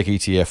the NASDAQ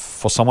ETF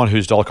for someone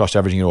who's dollar cost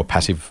averaging into a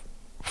passive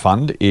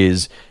fund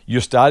is you're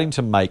starting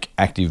to make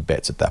active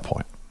bets at that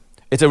point.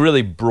 it's a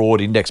really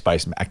broad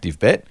index-based active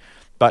bet,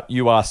 but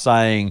you are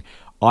saying,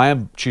 I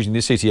am choosing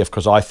this ETF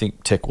because I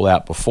think tech will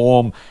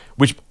outperform,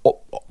 which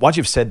once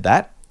you've said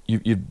that,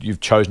 you've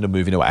chosen to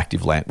move into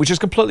active land, which is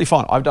completely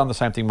fine. I've done the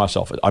same thing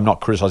myself. I'm not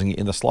criticizing it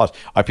in the slightest.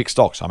 I pick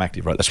stocks. I'm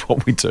active, right? That's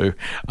what we do.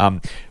 I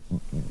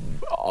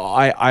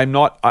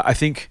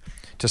think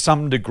to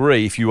some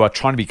degree, if you are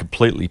trying to be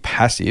completely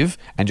passive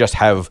and just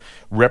have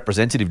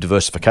representative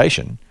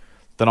diversification,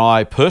 then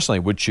I personally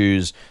would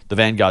choose the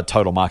Vanguard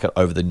Total Market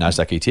over the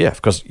Nasdaq ETF,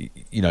 because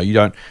you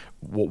don't.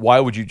 Why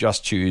would you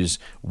just choose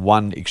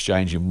one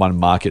exchange in one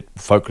market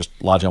focused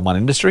largely on one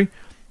industry?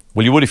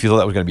 Well, you would if you thought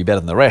that was going to be better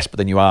than the rest, but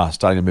then you are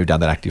starting to move down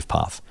that active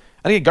path.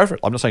 And again, go for it.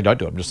 I'm not saying don't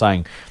do it. I'm just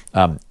saying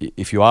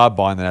if you are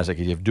buying the Nasdaq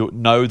ETF,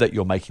 know that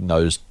you're making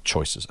those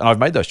choices. And I've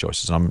made those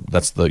choices, and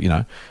that's the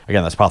again,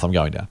 that's the path I'm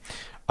going down,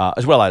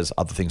 as well as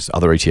other things,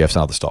 other ETFs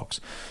and other stocks.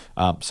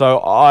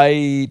 So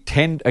I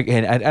tend,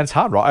 again, and it's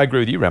hard, right? I agree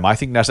with you, Rem. I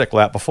think Nasdaq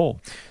will outperform.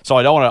 So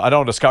I don't want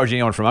to discourage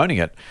anyone from owning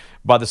it.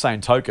 By the same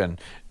token,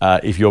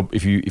 if you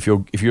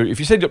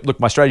said, look,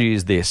 my strategy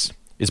is this: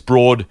 it's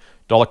broad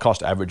dollar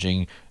cost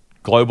averaging,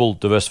 global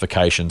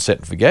diversification, set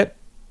and forget,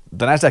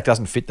 the Nasdaq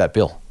doesn't fit that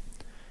bill.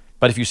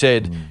 But if you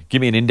said,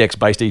 give me an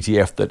index-based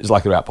ETF that is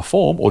likely to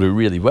outperform or do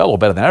really well or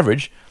better than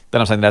average, then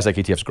I'm saying the Nasdaq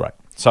ETF is great.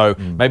 So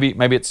maybe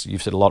it's,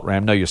 you've said a lot,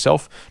 Ram, know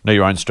yourself, know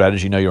your own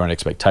strategy, know your own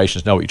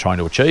expectations, know what you're trying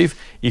to achieve.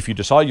 If you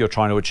decide you're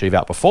trying to achieve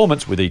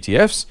outperformance with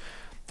ETFs,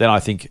 then I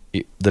think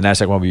the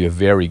Nasdaq will be a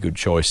very good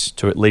choice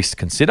to at least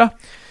consider.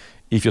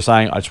 If you're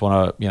saying, I just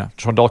want to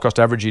dollar cost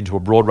average into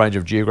a broad range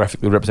of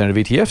geographically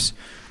representative ETFs,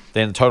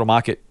 then the total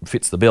market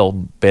fits the bill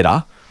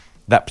better,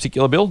 that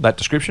particular bill, that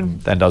description,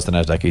 than does the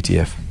Nasdaq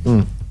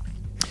ETF.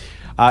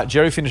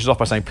 Jerry finishes off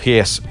by saying,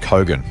 P.S.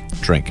 Kogan,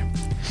 drink.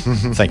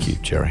 Thank you,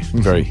 Jerry.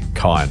 Very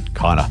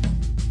kinder.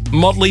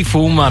 Motley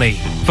Fool Money.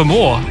 For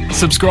more,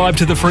 subscribe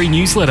to the free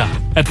newsletter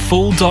at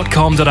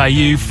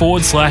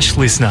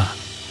fool.com.au/listener.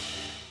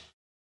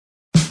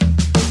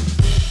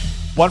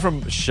 One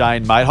from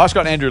Shane, mate. Hi,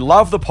 Scott and Andrew.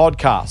 Love the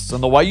podcasts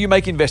and the way you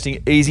make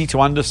investing easy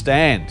to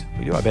understand.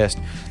 We do our best.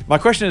 My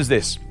question is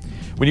this.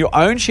 When you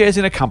own shares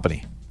in a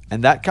company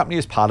and that company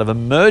is part of a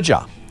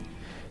merger,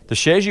 the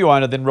shares you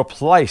own are then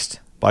replaced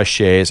by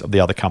shares of the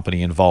other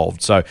company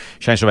involved. So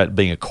Shane's talking about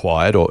being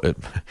acquired, or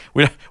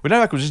we don't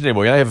have acquisitions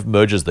anymore. We don't have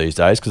mergers these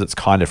days because it's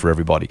kind of for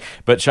everybody.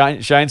 But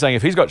Shane's saying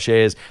if he's got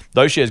shares,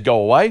 those shares go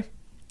away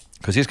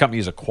because his company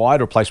is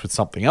acquired or replaced with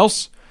something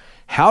else.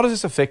 How does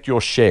this affect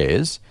your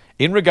shares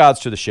in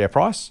regards to the share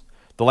price,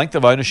 the length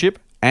of ownership,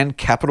 and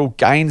capital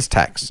gains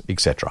tax,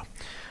 etc.?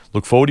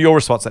 Look forward to your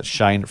response. That's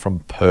Shane from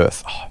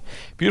Perth. Oh,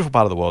 beautiful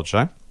part of the world,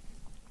 Shane.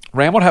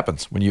 Ram, what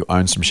happens when you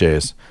own some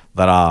shares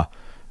that are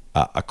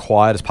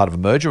acquired as part of a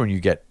merger and you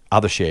get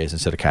other shares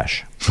instead of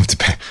cash?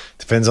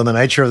 Depends on the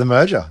nature of the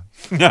merger.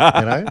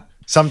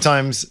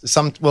 Sometimes,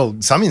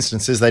 some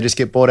instances they just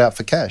get bought out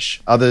for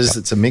cash. Others,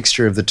 it's a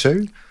mixture of the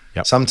two.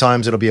 Yep.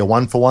 Sometimes it'll be a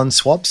 1-for-1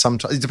 swap.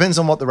 Sometimes it depends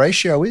on what the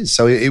ratio is.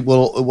 So it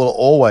will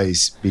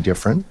always be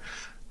different.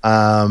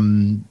 But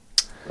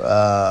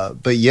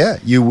yeah,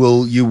 you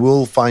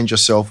will find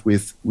yourself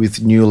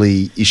with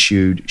newly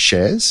issued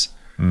shares.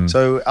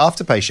 So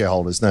Afterpay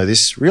shareholders know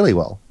this really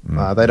well.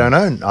 They don't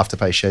own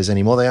Afterpay shares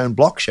anymore. They own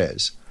block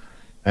shares.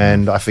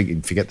 And I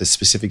forget the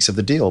specifics of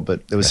the deal,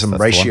 but there was some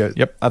ratio.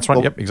 Yep, that's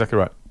right. Yep, exactly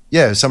right.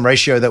 Yeah, some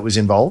ratio that was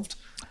involved.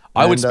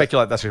 I would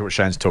speculate that's what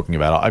Shane's talking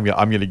about. I'm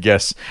going to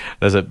guess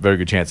there's a very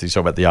good chance he's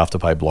talking about the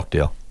Afterpay block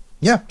deal.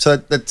 Yeah, so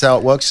that's how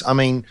it works. I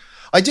mean,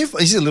 this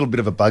is a little bit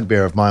of a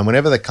bugbear of mine.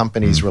 Whenever the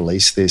companies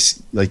release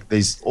this, like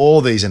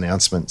all these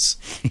announcements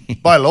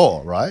by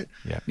law, right?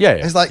 Yeah.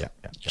 It's like,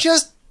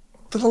 just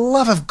for the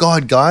love of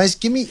God, guys,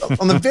 give me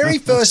on the very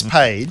first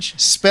page,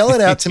 spell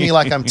it out to me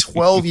like I'm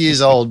 12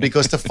 years old,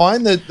 because to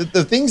find the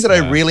things that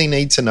I really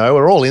need to know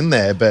are all in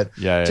there, but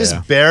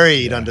just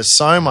buried under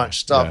so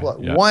much stuff.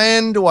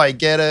 When do I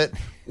get it?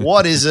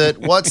 What is it?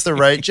 What's the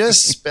rate?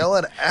 Just spell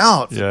it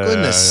out, for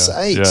goodness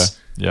sakes.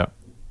 Yeah.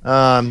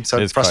 So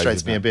it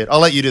frustrates me a bit. I'll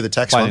let you do the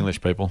tax Plain one.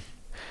 English people.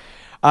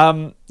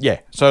 So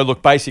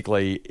look,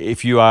 basically,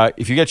 if you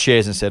get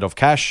shares instead of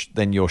cash,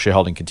 then your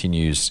shareholding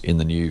continues in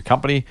the new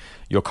company.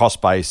 Your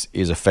cost base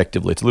is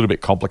effectively, it's a little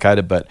bit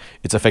complicated, but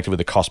it's effectively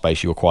the cost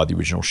base you acquired the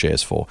original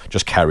shares for,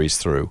 just carries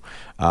through.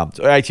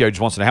 So ATO just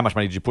wants to know, how much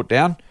money did you put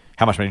down?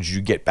 How much money did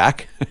you get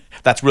back?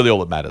 That's really all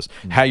that matters.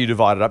 How you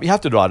divide it up. You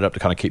have to divide it up to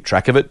kind of keep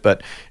track of it.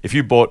 But if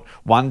you bought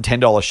one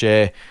 $10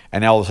 share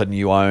and now all of a sudden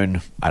you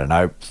own, I don't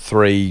know,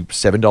 3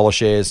 $7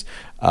 shares,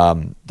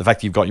 the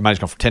fact that your money's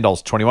gone from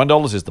 $10 to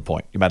 $21 is the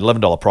point. You made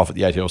 $11 profit.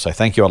 The ATO will say,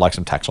 thank you, I'd like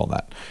some tax on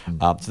that.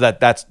 So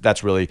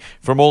that's really,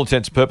 from all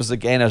intents and purposes,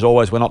 again, as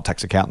always, we're not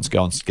tax accountants,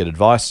 go and get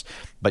advice.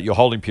 But your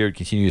holding period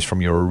continues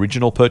from your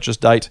original purchase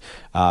date.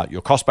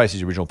 Your cost base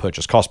is your original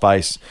purchase cost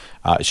base.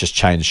 It's just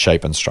changed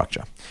shape and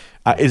structure.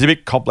 It's a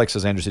bit complex,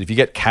 as Andrew said. If you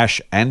get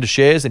cash and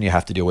shares, then you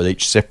have to deal with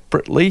each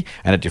separately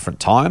and at different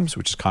times,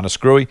 which is kind of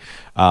screwy.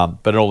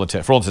 But for all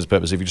intents and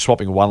purposes, if you're just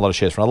swapping one lot of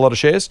shares for another lot of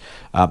shares,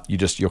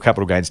 your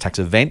capital gains tax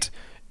event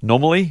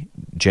normally,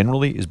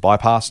 generally, is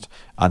bypassed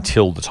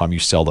until the time you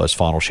sell those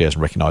final shares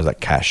and recognise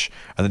that cash.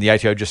 And then the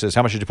ATO just says,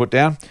 how much did you put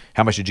down?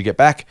 How much did you get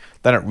back?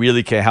 They don't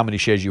really care how many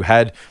shares you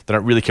had. They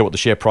don't really care what the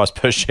share price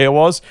per share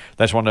was.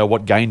 They just want to know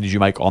what gain did you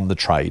make on the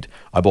trade.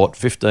 I bought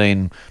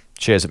 15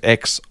 shares of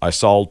X. I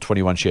sold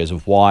 21 shares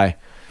of Y.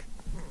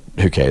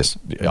 Who cares?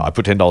 I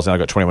put $10 in, I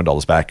got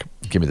 $21 back.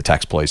 Give me the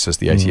tax, please, says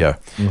the ATO.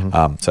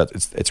 So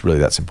it's really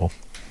that simple.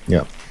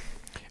 Yeah.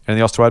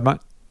 Anything else to add, mate?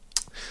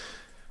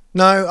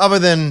 No, other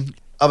than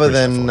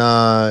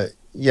it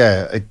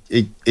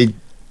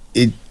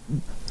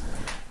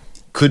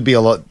could be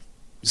a lot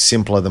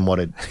simpler than what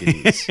it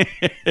is.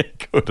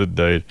 It could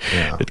indeed.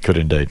 Yeah. It could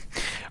indeed.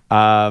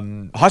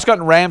 Hi Scott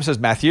and Ram, says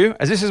Matthew.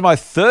 As this is my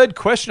third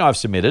question I've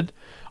submitted,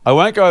 I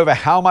won't go over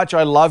how much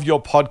I love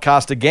your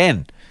podcast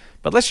again.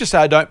 But let's just say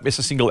I don't miss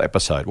a single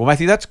episode. Well,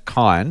 Matthew, that's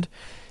kind.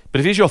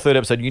 But if it's your third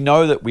episode, you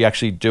know that we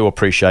actually do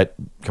appreciate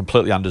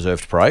completely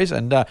undeserved praise.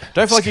 And don't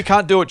feel like you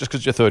can't do it just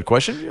because it's your third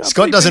question.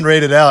 Scott doesn't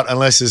read it out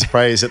unless there's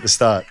praise at the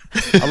start.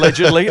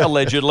 Allegedly.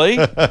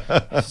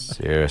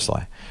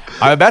 Seriously.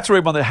 I'm about to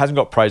read one that hasn't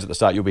got praise at the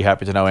start. You'll be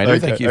happy to know, Andrew.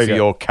 Thank you for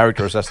your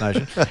character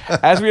assassination.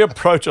 As we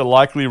approach a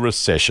likely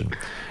recession,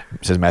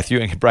 says Matthew,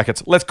 in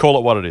brackets, let's call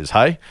it what it is,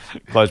 hey?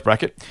 Close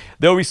bracket.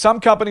 There will be some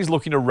companies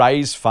looking to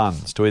raise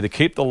funds to either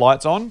keep the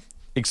lights on,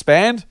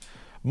 expand,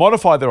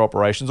 modify their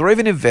operations, or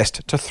even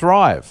invest to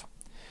thrive.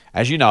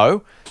 As you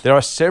know, there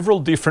are several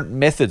different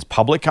methods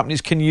public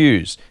companies can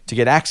use to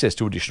get access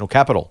to additional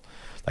capital.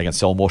 They can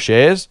sell more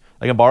shares,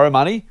 they can borrow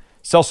money,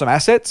 sell some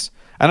assets,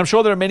 and I'm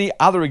sure there are many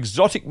other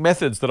exotic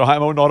methods that I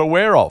am not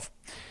aware of.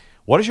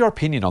 What is your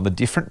opinion on the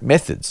different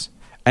methods,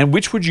 and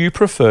which would you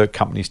prefer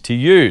companies to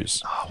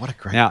use? Oh, what a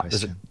great Now,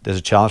 question. there's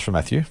a challenge from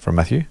Matthew.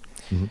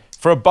 Mm-hmm.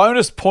 For a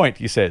bonus point,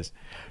 he says,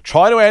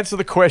 try to answer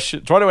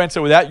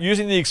without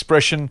using the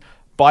expression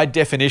by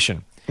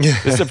definition.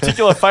 This is a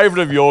particular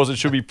favourite of yours and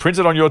should be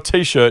printed on your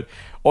T-shirt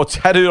or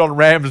tattooed on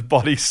Ram's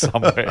body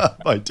somewhere.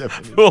 By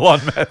definition. Full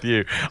on,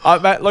 Matthew.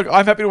 Matt, look,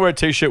 I'm happy to wear a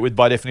T-shirt with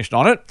by definition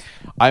on it.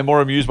 I'm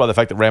more amused by the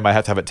fact that Ram may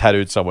have to have it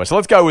tattooed somewhere. So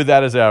let's go with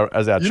that as our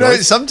choice. You know,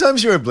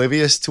 sometimes you're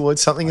oblivious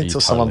towards something until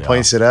someone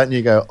points it out and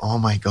you go, oh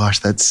my gosh,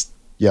 that's,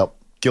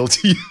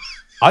 guilty.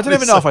 I don't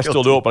even know if I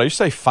still do it, but I used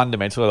to say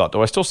fundamentally a lot.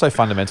 Do I still say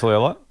fundamentally a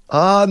lot?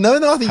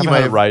 No, I think you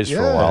may have raised for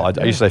a while. I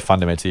used to say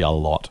fundamentally a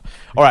lot.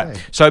 All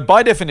right, so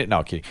by definition,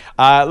 no, kidding.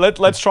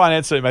 Let's try and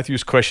answer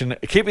Matthew's question.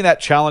 Keeping that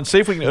challenge, see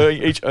if we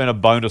can each earn a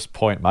bonus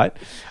point, mate.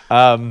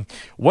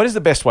 What is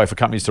the best way for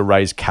companies to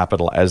raise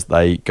capital as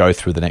they go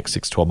through the next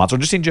 6 to 12 months, or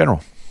just in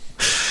general?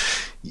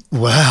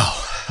 Wow.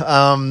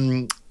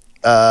 The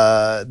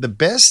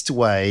best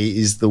way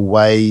is the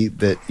way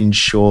that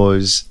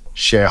ensures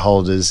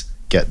shareholders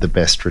get the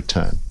best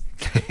return.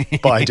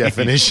 By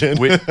definition.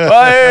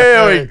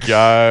 There we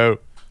go.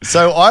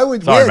 So I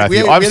would. Sorry,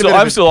 Matthew.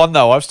 I'm still on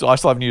though. I still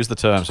haven't used the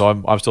term, so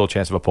I'm still a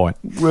chance of a point.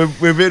 We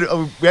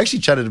actually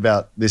chatted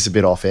about this a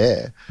bit off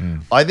air.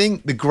 I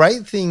think the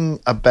great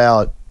thing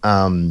about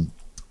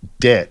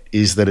debt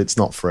is that it's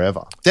not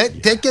forever.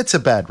 Debt gets a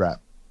bad rap.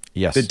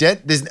 Yes. The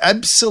debt. There's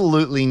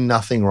absolutely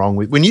nothing wrong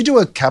with when you do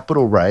a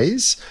capital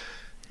raise.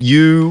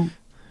 You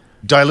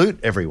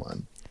dilute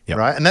everyone. Yep.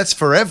 Right. And that's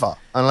forever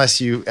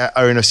unless you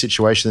are in a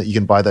situation that you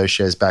can buy those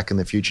shares back in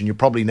the future. And you'll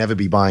probably never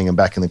be buying them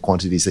back in the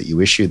quantities that you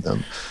issued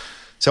them.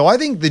 So I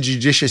think the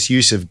judicious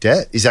use of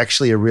debt is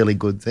actually a really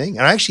good thing.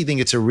 And I actually think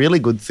it's a really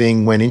good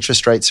thing when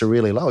interest rates are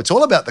really low. It's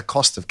all about the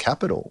cost of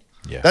capital.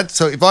 Yeah.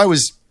 So if I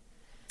was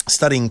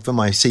studying for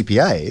my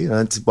CPA,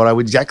 that's what I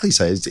would exactly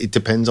say is it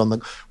depends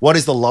on what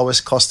is the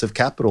lowest cost of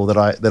capital that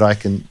I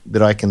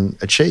can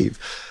achieve.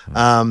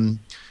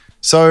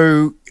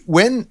 So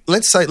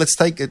let's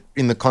take it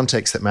in the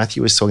context that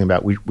Matthew was talking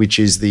about, which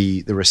is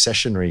the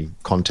recessionary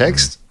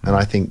context, and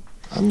I think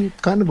I'm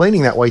kind of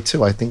leaning that way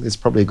too. I think there's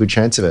probably a good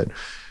chance of it.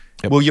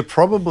 Yep. Well, you're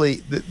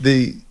probably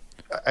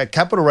a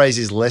capital raise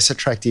is less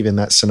attractive in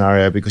that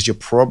scenario because you're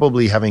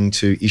probably having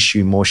to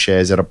issue more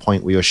shares at a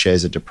point where your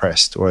shares are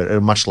depressed or at a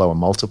much lower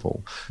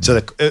multiple. So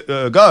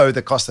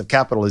the cost of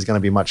capital is going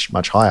to be much,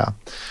 much higher.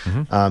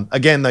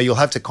 Again, though, you'll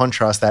have to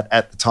contrast that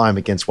at the time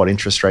against what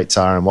interest rates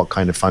are and what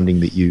kind of funding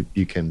that you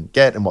can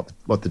get and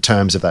what the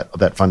terms of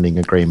that funding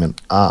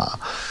agreement are.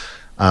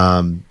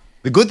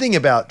 The good thing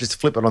about, just to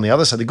flip it on the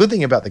other side, the good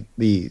thing about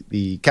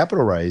the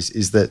capital raise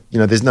is that,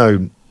 there's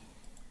no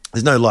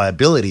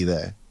liability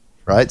there.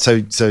 Right, so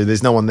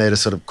there's no one there to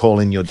sort of call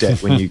in your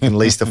debt when you can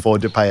least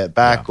afford to pay it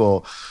back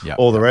or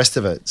all the rest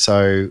of it.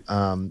 So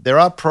there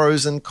are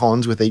pros and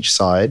cons with each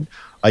side.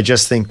 I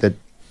just think that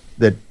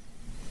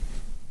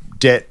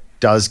debt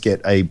does get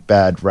a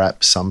bad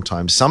rap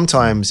sometimes.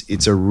 Sometimes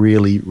it's a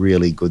really,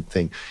 really good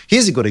thing.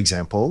 Here's a good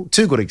example,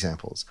 2 good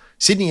examples.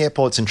 Sydney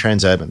Airports and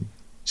Transurban,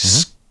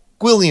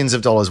 squillions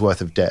of dollars worth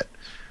of debt.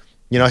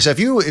 So if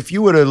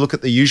you were to look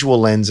at the usual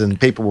lens and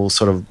people will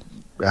sort of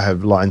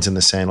have lines in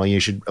the sand, or you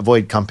should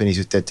avoid companies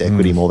with debt to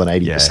equity more than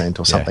 80%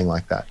 or something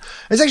like that.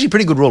 It's actually a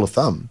pretty good rule of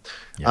thumb.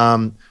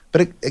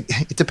 But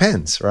it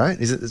depends, right?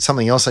 Is it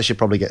something else I should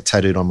probably get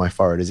tattooed on my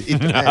forehead? It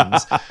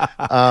depends.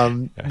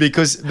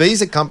 Because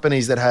these are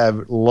companies that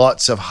have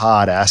lots of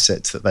hard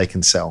assets that they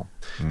can sell.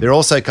 They're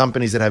also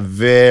companies that have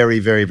very,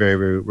 very, very,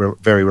 very,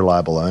 very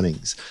reliable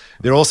earnings.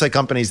 They're also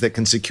companies that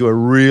can secure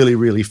really,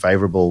 really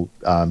favorable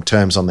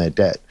terms on their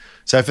debt.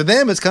 So for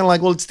them, it's kind of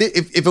like, well,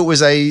 if it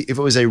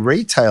was a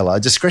retailer, a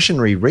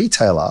discretionary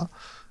retailer,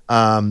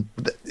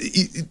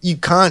 you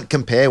can't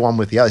compare one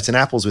with the other. It's an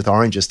apples with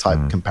oranges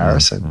type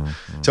comparison.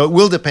 So it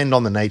will depend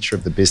on the nature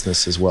of the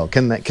business as well.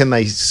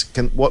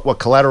 What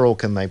collateral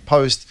can they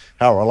post?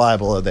 How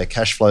reliable are their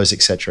cash flows,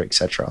 et cetera, et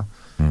cetera.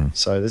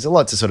 So there's a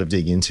lot to sort of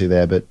dig into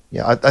there. But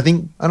yeah, I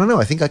think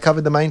I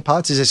covered the main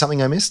parts. Is there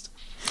something I missed?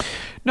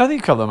 No, I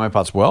think you covered the main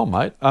parts well,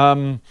 mate.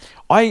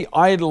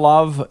 I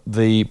love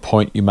the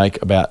point you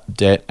make about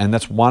debt, and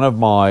that's one of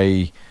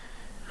my...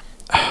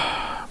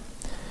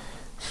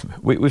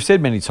 We've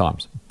said many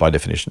times, by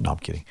definition, no, I'm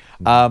kidding,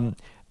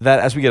 that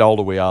as we get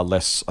older, we are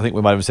less... I think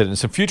we might have said it in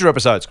some future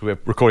episodes, because we're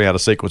recording out a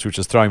sequence, which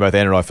is throwing both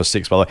Andrew and I for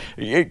six, by the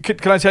way.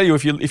 Can I tell you,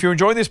 if you're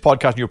enjoying this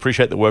podcast and you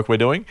appreciate the work we're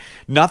doing,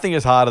 nothing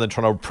is harder than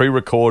trying to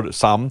pre-record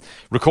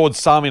record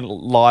some in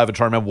live and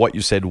try to remember what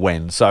you said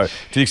when. So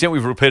to the extent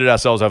we've repeated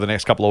ourselves over the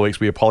next couple of weeks,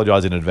 we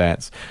apologise in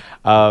advance.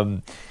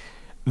 So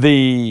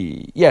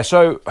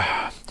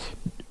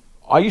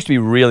I used to be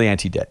really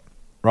anti-debt,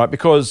 right?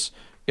 Because...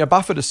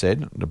 Buffett has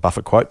said, the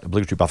Buffett quote,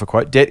 obligatory Buffett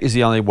quote, debt is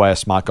the only way a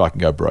smart guy can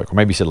go broke. Or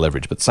maybe he said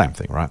leverage, but same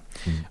thing, right?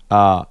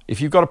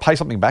 If you've got to pay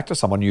something back to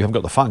someone, you haven't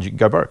got the funds, you can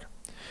go broke.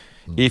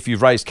 If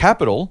you've raised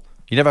capital,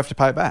 you never have to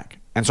pay it back.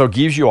 And so it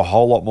gives you a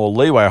whole lot more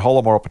leeway, a whole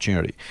lot more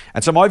opportunity.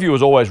 And so my view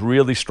is always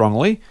really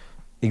strongly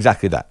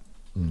exactly that.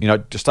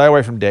 To stay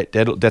away from debt.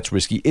 Debt's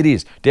risky. It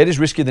is. Debt is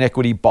riskier than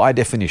equity by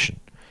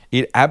definition.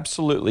 It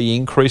absolutely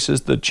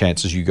increases the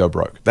chances you go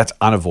broke. That's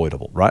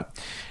unavoidable, right?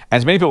 And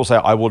as many people say,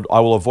 I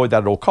will avoid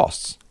that at all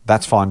costs.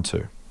 That's fine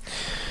too.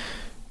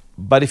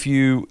 But if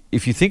you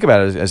think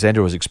about it, as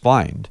Andrew has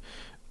explained,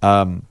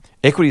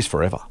 equity is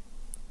forever.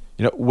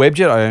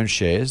 Webjet, I own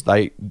shares.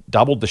 They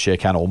doubled the share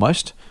count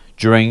almost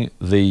during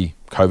the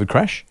COVID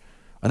crash,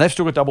 and they've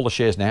still got double the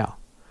shares now.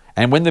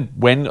 And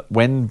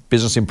when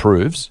business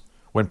improves,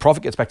 when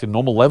profit gets back to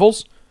normal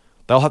levels,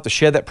 they'll have to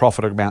share that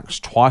profit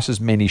amongst twice as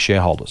many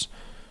shareholders,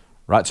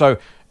 right? So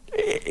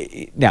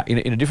now,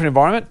 in a different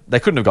environment, they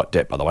couldn't have got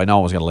debt, by the way. No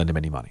one was going to lend them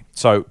any money.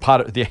 So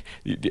part of the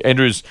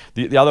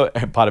other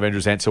part of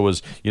Andrew's answer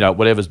was,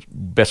 whatever's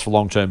best for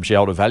long-term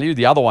shareholder value.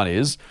 The other one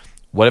is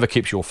whatever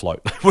keeps you afloat,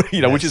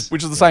 yes.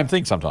 which is the same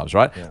thing sometimes,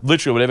 right? Yeah.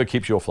 Literally, whatever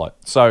keeps you afloat.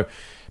 So,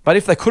 but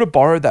if they could have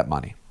borrowed that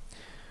money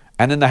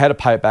and then they had to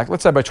pay it back,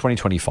 let's say by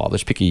 2025,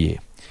 let's pick a year.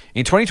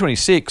 In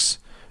 2026,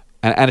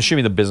 and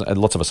assuming the business, and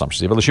lots of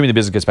assumptions here, but assuming the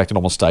business gets back to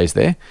normal, stays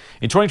there,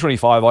 in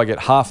 2025, I get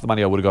half the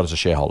money I would have got as a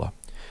shareholder.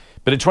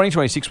 But in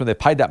 2026, when they've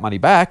paid that money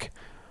back,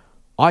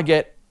 I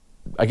get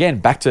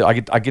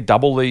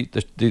double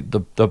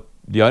the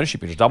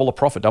ownership interest, double the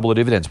profit, double the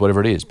dividends, whatever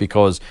it is,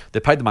 because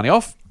they paid the money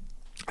off,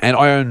 and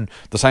I own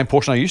the same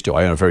portion I used to.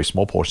 I own a very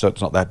small portion, so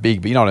it's not that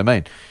big, but you know what I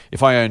mean.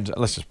 If I owned,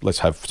 let's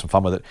have some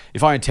fun with it.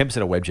 If I own 10%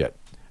 of Webjet,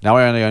 now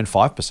I only own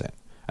 5%,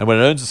 and when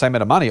it earns the same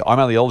amount of money, I'm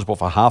only eligible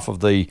for half of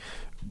the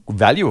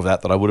value of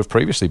that I would have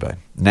previously been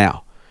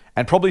now.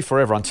 And probably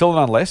forever, until and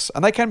unless,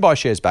 and they can buy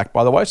shares back,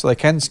 by the way, so they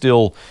can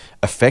still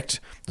affect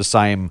the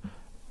same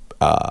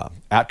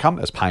outcome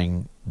as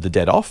paying the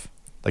debt off.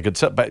 They could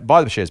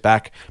buy the shares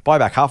back, buy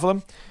back half of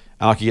them,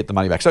 and I could get the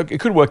money back. So it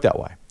could work that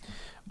way.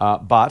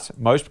 But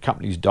most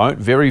companies don't.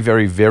 Very,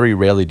 very, very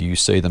rarely do you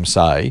see them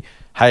say,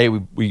 hey,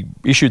 we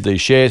issued these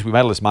shares, we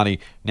made all this money,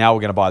 now we're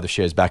going to buy the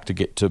shares back to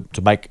get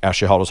to make our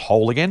shareholders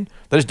whole again.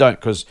 They just don't,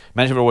 because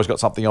management have always got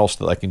something else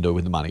that they can do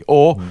with the money.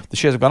 Or the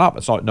shares have gone up.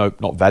 It's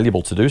not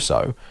valuable to do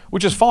so,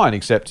 which is fine,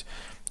 except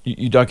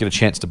you don't get a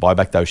chance to buy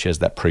back those shares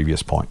at that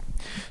previous point.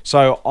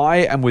 So I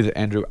am with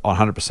Andrew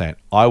 100%.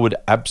 I would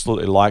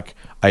absolutely like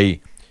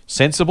a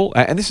sensible,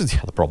 and this is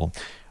the other problem,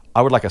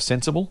 I would like a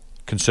sensible,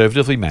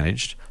 conservatively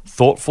managed,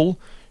 thoughtful,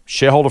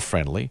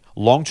 shareholder-friendly,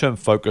 long-term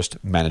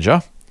focused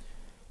manager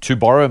to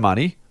borrow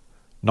money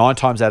 9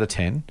 times out of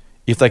 10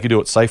 if they could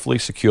do it safely,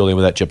 securely, and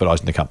without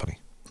jeopardizing the company,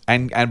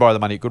 and borrow the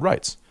money at good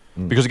rates,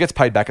 because it gets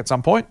paid back at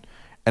some point,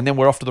 and then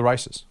we're off to the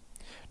races.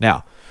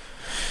 Now,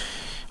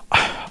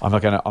 I'm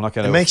not going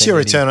to. It makes your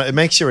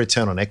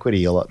return on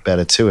equity a lot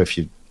better too if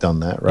you've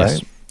done that, right?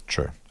 Yes,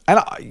 true.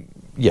 And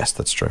yes,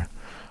 that's true.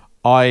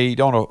 I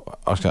don't want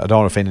to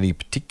offend any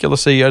particular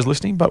CEOs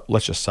listening, but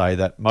let's just say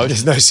that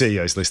there's no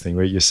CEOs listening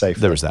where you're safe.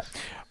 There is that.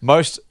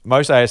 Most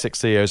ASX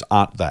CEOs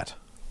aren't that.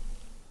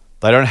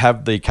 They don't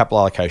have the capital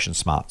allocation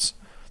smarts.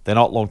 They're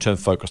not long-term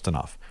focused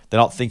enough. They're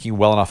not thinking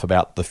well enough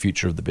about the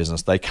future of the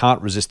business. They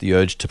can't resist the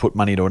urge to put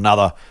money into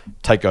another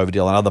takeover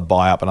deal, another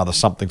buy-up, another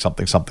something. So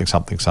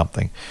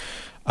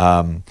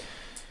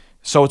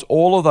it's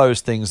all of those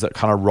things that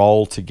kind of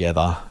roll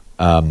together.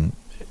 So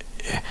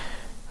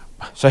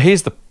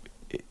here's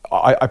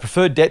I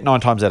prefer debt 9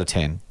 times out of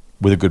 10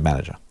 with a good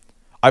manager.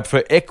 I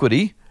prefer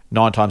equity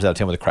 9 times out of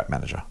 10 with a crap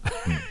manager,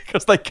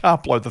 because they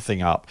can't blow the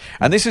thing up.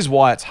 And this is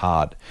why it's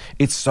hard.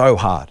 It's so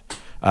hard.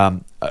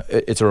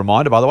 It's a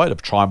reminder, by the way, to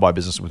try and buy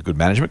business with good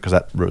management because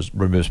that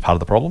removes part of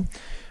the problem.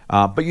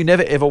 But you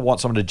never ever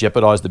want someone to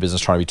jeopardize the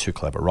business trying to be too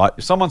clever, right?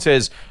 If someone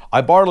says,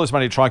 I borrowed all this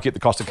money to try and keep the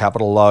cost of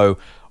capital low,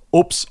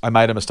 oops, I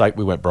made a mistake,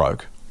 we went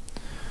broke.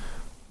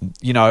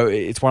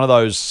 It's one of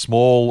those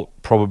small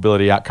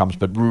probability outcomes,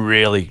 but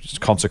really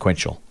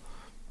consequential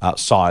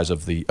size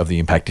of the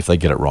impact if they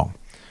get it wrong.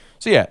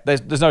 So yeah,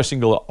 there's no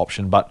single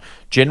option, but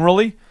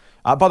generally,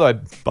 by the way,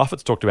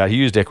 Buffett's talked about he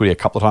used equity a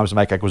couple of times to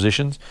make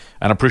acquisitions,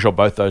 and I'm pretty sure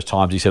both those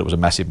times he said it was a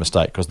massive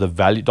mistake because the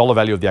dollar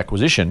value of the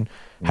acquisition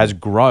has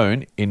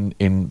grown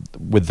in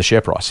with the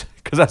share price.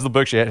 Because as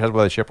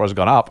the share price has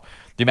gone up,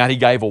 the amount he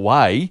gave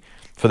away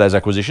for those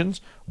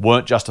acquisitions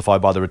weren't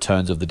justified by the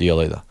returns of the deal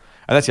either.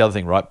 And that's the other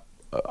thing, right?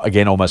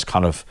 Again, almost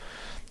kind of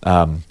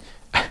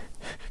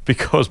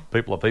because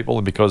people are people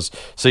and because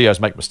CEOs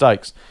make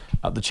mistakes,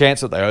 the chance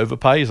that they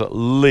overpay is at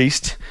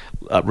least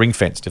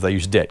ring-fenced if they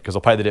use debt, because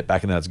they'll pay the debt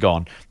back and then it's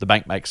gone. The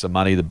bank makes some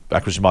money, the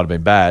acquisition might have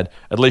been bad.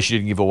 At least you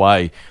didn't give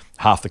away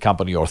half the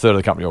company or a third of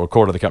the company or a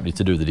quarter of the company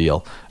to do the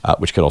deal,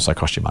 which could also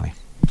cost you money.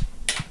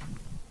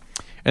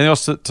 Anything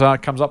else that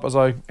comes up as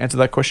I answer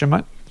that question,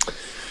 mate?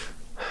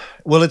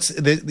 Well,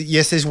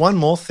 yes, there's one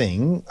more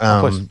thing,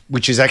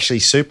 which is actually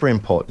super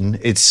important.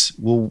 It's,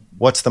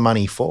 what's the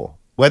money for?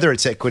 Whether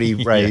it's equity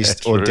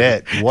raised or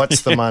debt,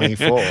 what's the money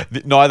for?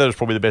 Neither is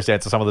probably the best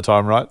answer some of the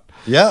time, right?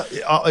 Yeah.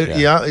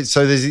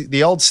 So there's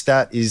the old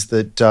stat is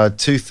that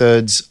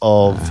 2/3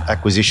 of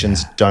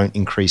acquisitions don't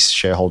increase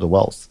shareholder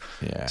wealth.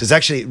 Yeah. So it's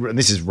actually, and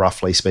this is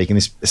roughly speaking,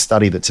 this a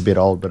study that's a bit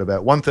old, but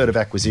about 1/3 of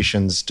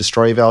acquisitions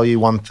destroy value,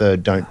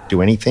 1/3 don't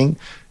do anything,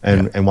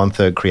 and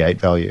 1/3 create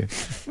value.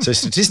 So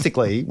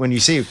statistically, when you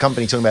see a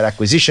company talking about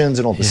acquisitions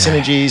and all the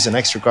synergies and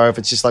extra growth,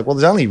 it's just like, well,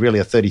 there's only really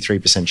a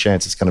 33%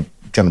 chance it's going to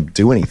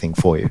do anything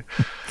for you.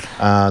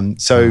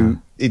 So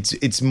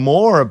it's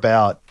more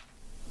about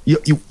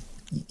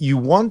you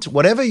want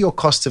whatever your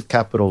cost of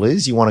capital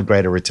is, you want a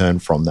greater return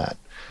from that.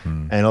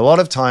 And a lot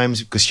of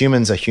times, because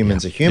humans are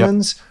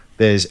humans.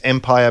 There's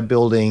empire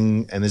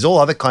building, and there's all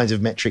other kinds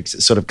of metrics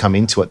that sort of come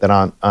into it that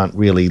aren't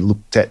really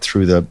looked at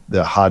through the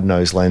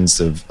hard-nosed lens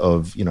of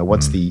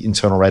what's the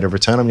internal rate of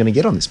return I'm going to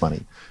get on this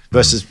money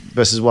versus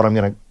what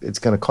it's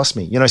going to cost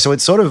me. So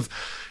it's sort of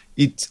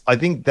I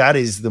think that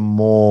is the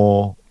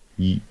more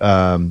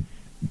not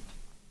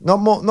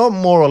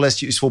more or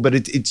less useful, but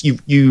it's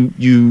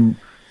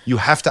you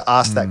have to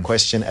ask that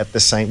question at the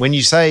same. When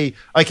you say,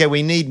 okay,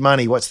 we need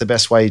money, what's the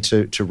best way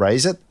to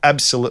raise it?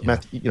 Absolutely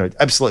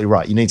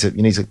right. You need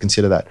to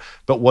consider that.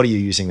 But what are you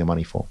using the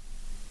money for?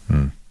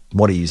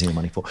 What are you using the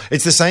money for?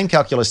 It's the same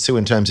calculus too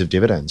in terms of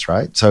dividends,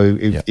 right? So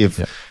if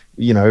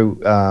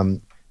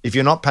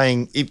you're not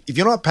paying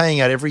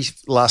out every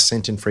last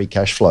cent in free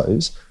cash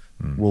flows,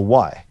 well,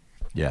 why?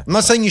 Yeah. I'm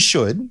not saying you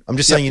should. I'm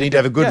just saying you need to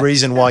have a good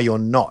reason why you're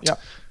not.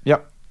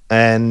 Yep.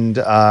 And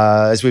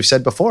as we've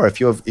said before, if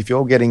you're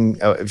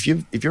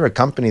a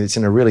company that's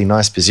in a really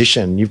nice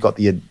position, you've got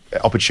the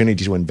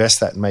opportunity to invest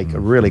that and make a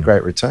really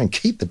great return.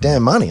 Keep the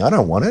damn money. I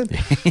don't want it.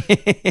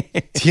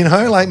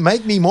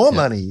 Make me more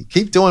money.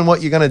 Keep doing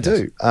what you're going to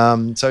do.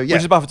 Which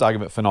is Buffett's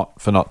argument for not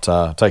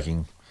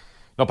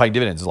paying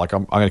dividends. It's like,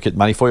 I'm going to keep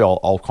money for you.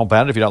 I'll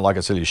compound it. If you don't like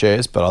it, sell your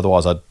shares. But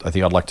otherwise, I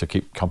think I'd like to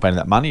keep compounding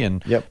that money.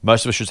 And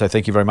most of us should say,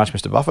 thank you very much,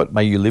 Mr. Buffett.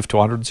 May you live to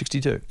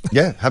 162.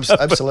 Yeah,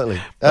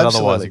 absolutely. But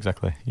otherwise,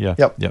 exactly. Yeah.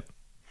 Yep.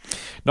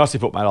 Nicely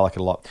put, mate. I like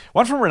it a lot.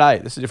 One from Renee.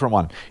 This is a different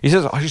one. She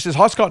says,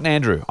 hi, Scott and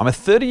Andrew. I'm a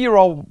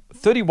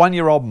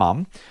 31-year-old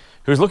mum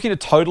who is looking to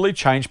totally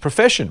change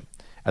profession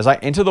as I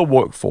enter the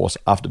workforce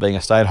after being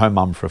a stay-at-home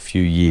mum for a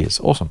few years.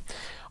 Awesome.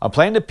 I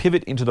plan to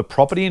pivot into the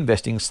property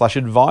investing /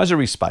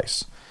 advisory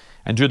space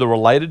and do the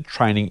related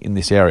training in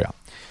this area.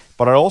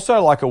 But I also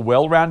like a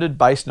well-rounded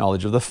base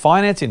knowledge of the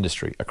finance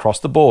industry across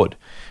the board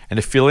and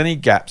to fill any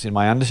gaps in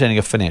my understanding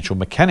of financial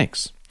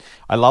mechanics.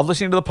 I love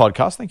listening to the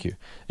podcast, thank you,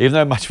 even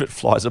though much of it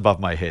flies above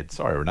my head.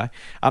 Sorry, Renee.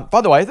 By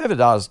the way, if it ever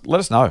does,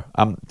 let us know.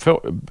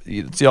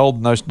 It's the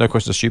old no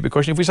question is stupid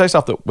question. If we say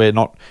stuff that we're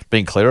not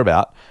being clear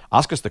about,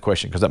 ask us the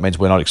question, because that means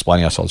we're not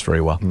explaining ourselves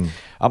very well.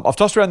 I've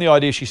tossed around the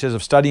idea, she says,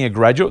 of studying a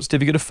graduate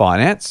certificate of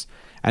finance,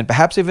 and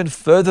perhaps even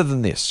further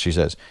than this, she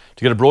says,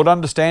 to get a broad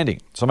understanding.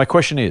 So my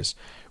question is,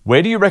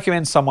 where do you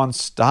recommend someone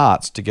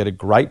starts to get a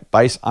great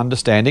base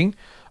understanding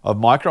of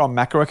micro and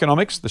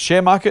macroeconomics, the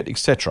share market,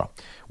 etc.,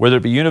 whether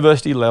it be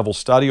university level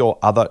study or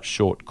other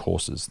short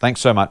courses?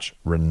 Thanks so much,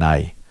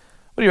 Renee.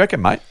 What do you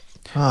reckon, mate?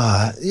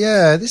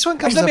 This one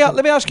comes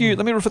Let me ask you,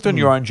 let me reflect on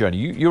your own journey.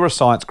 You're a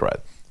science grad,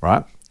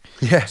 right?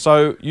 Yeah.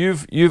 So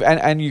you've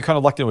and you kind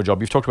of lucked into a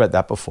job. You've talked about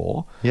that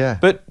before. Yeah.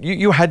 But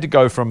you had to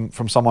go from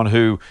someone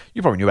who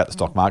you probably knew about the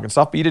stock market and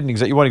stuff, but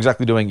you weren't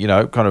exactly doing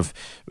kind of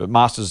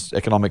masters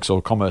economics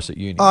or commerce at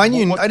uni. Oh, I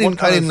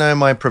didn't know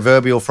my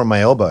proverbial from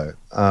my elbow.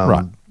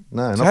 Right.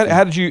 No. So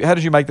how did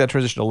you make that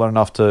transition to learn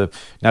enough to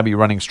now be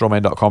running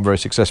strawman.com very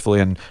successfully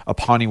and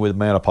opining with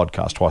me on a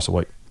podcast twice a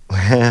week?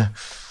 I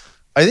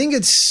think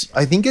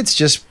it's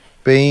just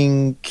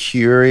being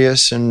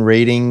curious and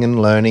reading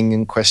and learning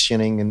and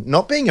questioning and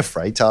not being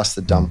afraid to ask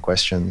the dumb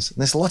questions. And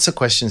there's lots of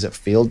questions that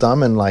feel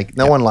dumb and like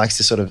no one likes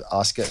to sort of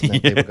ask it. And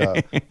then people go,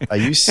 "Are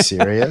you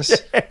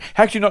serious?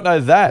 How could you not know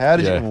that? How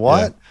did you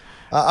what?"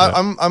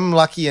 I'm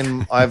lucky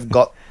and I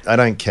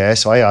don't care.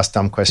 So I ask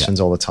dumb questions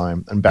all the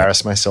time,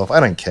 embarrass myself. I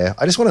don't care.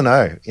 I just want to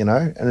know,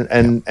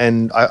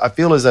 and I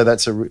feel as though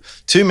that's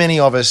too many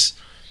of us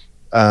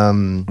are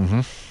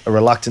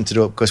reluctant to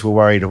do it because we're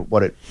worried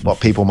what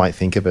people might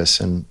think of us.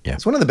 And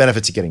it's one of the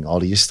benefits of getting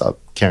older. You start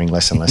caring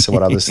less and less of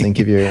what others think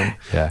of you.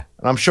 And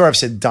I'm sure I've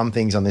said dumb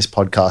things on this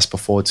podcast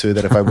before too,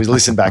 that if I was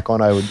listen back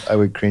on, I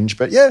would cringe.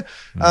 But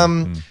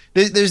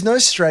there's no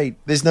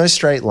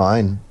straight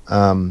line.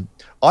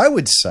 I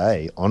would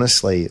say,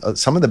 honestly,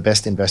 some of the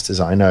best investors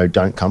I know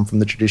don't come from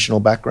the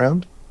traditional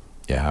background.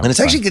 Yeah. And it's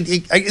actually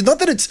not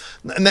that it's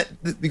 – and that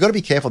you've got to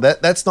be careful.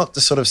 That's not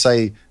to sort of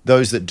say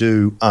those that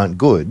do aren't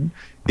good.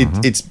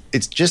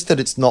 It's just that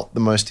it's not the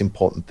most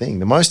important thing.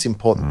 The most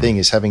important thing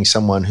is having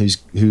someone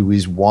who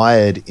is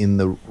wired in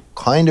the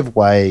kind of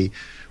way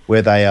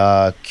where they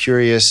are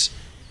curious,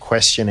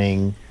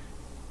 questioning,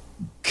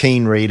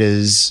 keen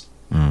readers,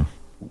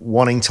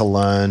 wanting to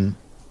learn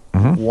 –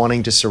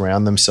 wanting to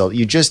surround themselves.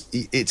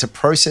 It's a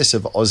process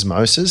of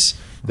osmosis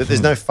that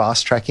there's no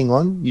fast tracking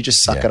on. You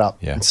just suck it up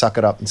and suck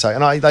it up and say,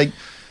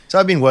 so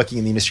I've been working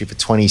in the industry for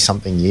 20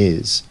 something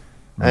years.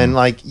 And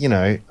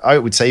I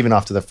would say even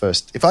after the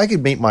first, if I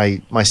could meet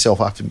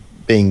myself after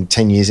being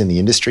 10 years in the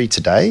industry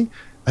today,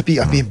 I'd be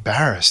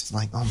embarrassed.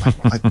 Like, oh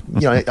my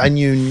God, I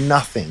knew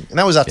nothing. And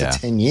that was after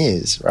 10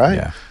 years, right?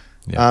 Yeah.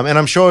 Yeah. And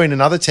I'm sure in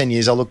another 10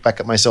 years, I'll look back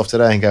at myself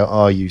today and go,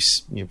 oh, you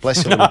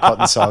bless your little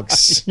cotton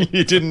socks.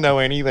 You didn't know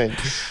anything.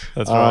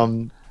 That's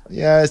right.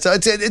 Yeah, so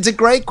it's a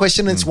great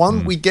question. It's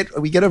one we get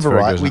a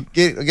variety. We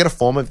get a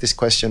form of this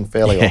question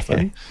fairly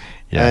often.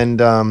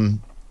 And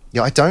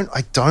I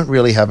don't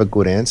really have a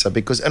good answer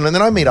because, and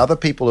then I meet other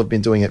people who've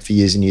been doing it for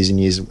years and years and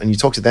years, and you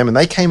talk to them and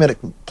they came at a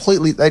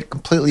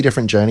completely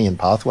different journey and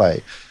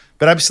pathway,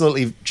 but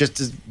absolutely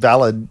just as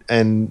valid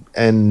and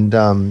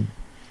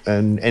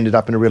ended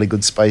up in a really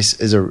good space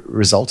as a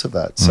result of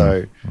that.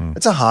 So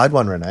it's a hard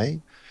one,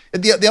 Renee.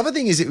 The other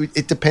thing is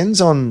it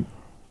depends on,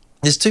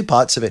 there's two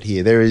parts of it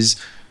here. There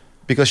is,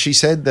 because she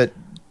said that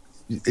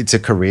it's a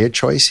career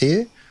choice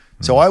here.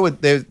 So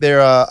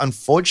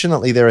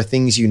unfortunately, there are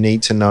things you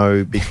need to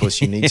know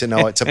because you need to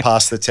know it to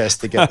pass the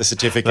test to get the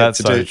certificate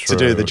to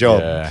do the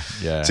job.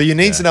 So you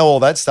need to know all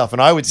that stuff.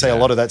 And I would say a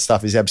lot of that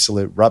stuff is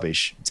absolute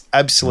rubbish. It's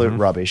absolute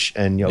rubbish.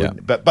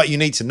 And but you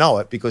need to know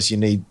it because you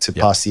need to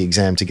pass the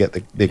exam to get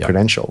the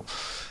credential.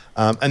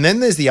 And then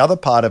there's the other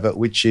part of it,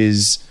 which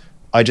is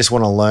I just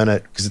want to learn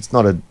it because it's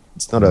not a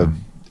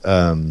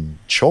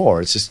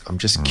chore. It's just I'm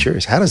just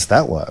curious. How does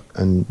that work?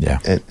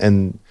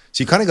 And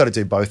so you kind of got to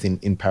do both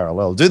in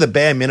parallel. Do the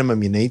bare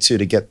minimum you need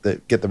to get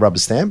the rubber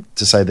stamp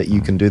to say that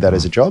you can do that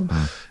as a job,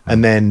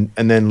 and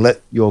then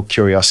let your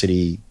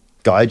curiosity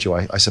guide you,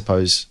 I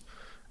suppose.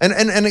 And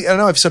I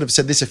know I've sort of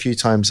said this a few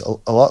times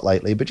a lot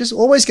lately, but just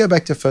always go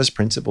back to first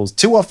principles.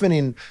 Too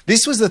often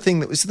this was the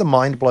thing that was the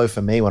mind blow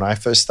for me when I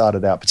first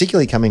started out,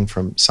 particularly coming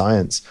from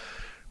science,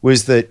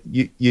 was that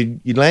you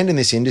land in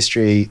this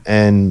industry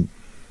and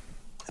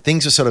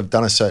things are sort of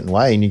done a certain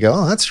way, and you go,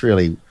 oh,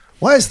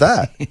 why is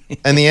that?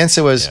 And the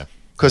answer was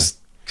because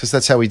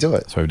that's how we do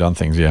it. That's how we've done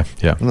things, yeah.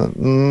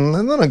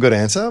 Not a good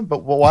answer,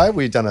 but why have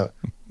we done it?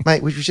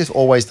 Mate, we've just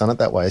always done it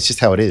that way. It's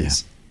just how it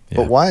is. Yeah.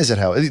 But why is it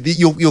how?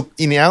 You're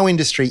in our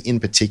industry in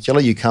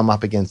particular, you come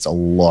up against a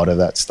lot of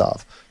that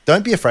stuff.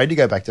 Don't be afraid to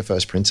go back to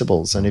first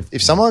principles. And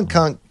if someone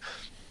can't,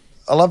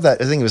 I love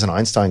that. I think it was an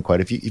Einstein quote.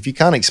 If you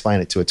can't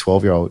explain it to a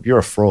 12-year-old, you're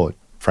a fraud.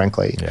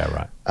 Frankly, yeah,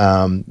 right.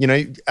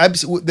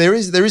 There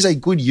is a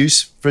good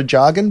use for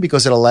jargon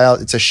because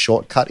it's a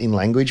shortcut in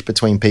language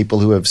between people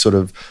who have sort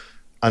of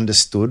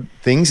understood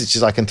things. It's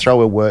just I can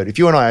throw a word. If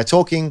you and I are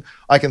talking,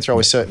 I can throw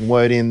a certain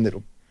word in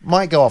that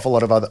might go off a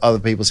lot of other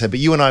people's head, but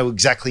you and I will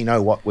exactly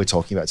know what we're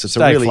talking about. So it's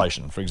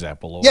stagflation, for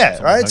example. Or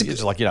right.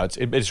 It's like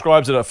it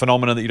describes a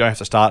phenomenon that you don't have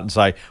to start and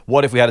say,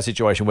 what if we had a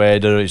situation where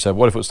you say,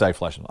 what if it was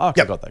stagflation? Oh,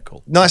 okay, got that,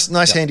 cool.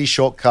 Nice handy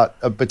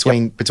shortcut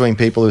between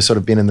people who've sort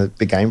of been in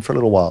the game for a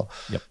little while.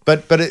 Yep.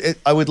 But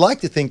I would like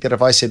to think that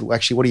if I said, well,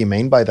 actually, what do you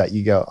mean by that?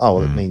 You go, oh,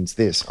 well, it means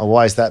this. Oh,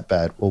 why is that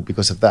bad? Well,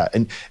 because of that.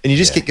 And you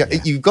just keep going.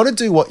 You've got to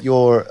do what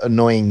your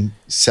annoying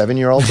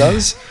 7-year-old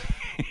does,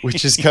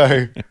 which is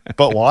go,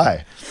 but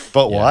why?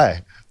 But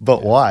why?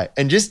 But why?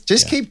 And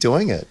just keep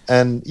doing it,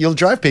 and you'll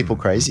drive people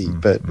crazy.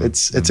 But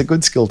it's a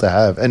good skill to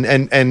have, and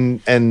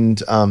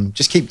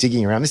just keep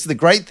digging around. This is the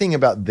great thing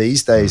about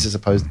these days, as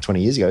opposed to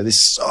 20 years ago.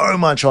 There's so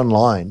much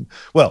online.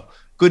 Well,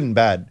 good and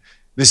bad.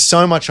 There's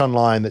so much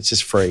online that's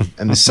just free,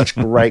 and there's such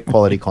great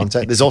quality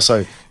content. There's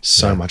also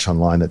so much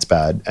online that's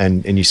bad,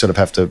 and you sort of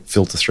have to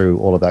filter through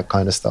all of that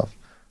kind of stuff.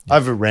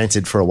 I've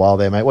ranted for a while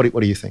there, mate. What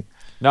do you think?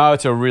 No,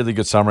 it's a really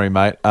good summary,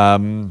 mate.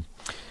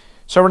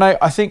 So Renee,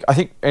 I think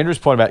Andrew's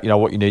point about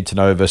what you need to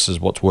know versus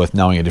what's worth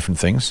knowing are different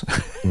things,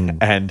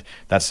 and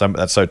that's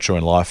so true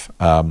in life.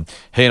 He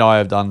and I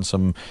have done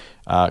some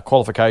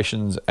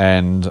qualifications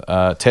and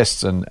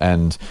tests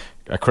and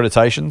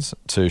accreditations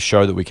to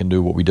show that we can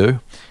do what we do.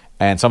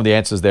 And some of the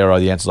answers there are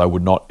the answers I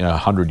would not in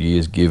 100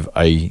 years give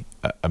a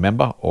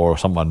member or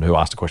someone who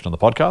asked a question on the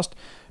podcast.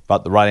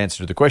 But the right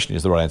answer to the question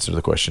is the right answer to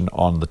the question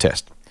on the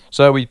test.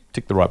 So we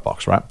tick the right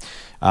box, right?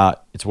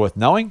 It's worth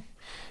knowing.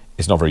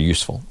 It's not very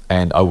useful,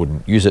 and I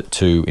wouldn't use it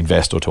to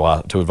invest or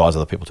to advise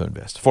other people to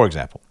invest, for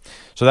example.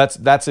 So that's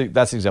an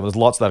example. There's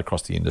lots of that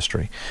across the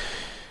industry.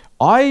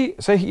 You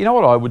know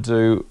what I would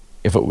do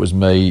if it was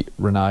me,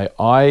 Renee?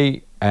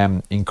 I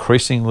am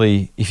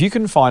increasingly, if you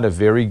can find a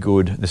very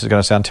good, this is going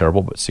to sound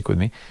terrible, but stick with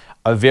me,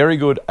 a very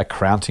good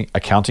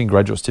accounting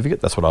graduate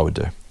certificate, that's what I would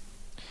do.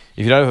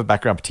 If you don't have a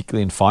background,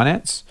 particularly in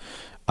finance,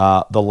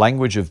 the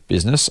language of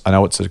business, I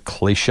know it's a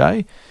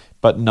cliche,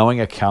 but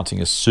knowing accounting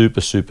is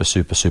super, super,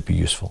 super, super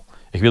useful.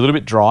 It can be a little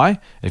bit dry, and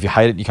if you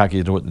hate it, you can't get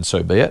into it, then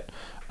so be it.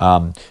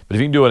 But if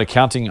you can do an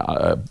accounting,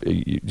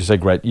 you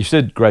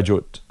said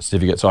graduate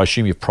certificate, so I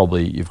assume you've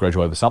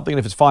graduated with something. And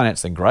if it's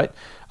finance, then great.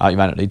 You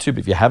may not need to, but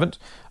if you haven't,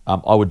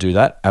 I would do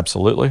that,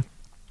 absolutely.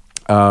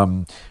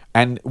 And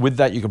with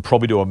that, you can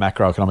probably do a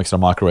macroeconomics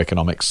and a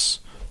microeconomics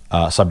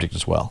subject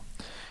as well.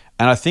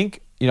 And I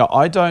think,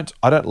 I don't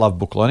love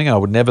book learning, and I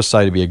would never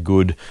say to be a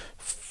good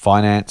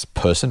finance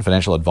person,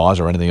 financial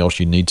advisor, or anything else,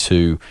 you need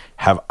to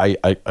have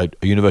a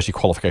university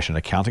qualification in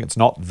accounting. It's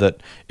not that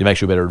it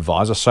makes you a better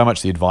advisor. So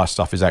much the advice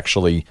stuff is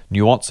actually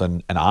nuance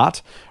and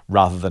art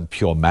rather than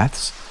pure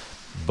maths.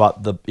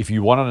 But if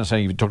you want to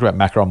understand, you talked about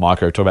macro and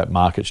micro, you talked about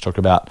markets, you talked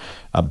about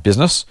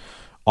business.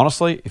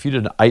 Honestly, if you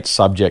did an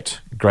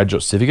 8-subject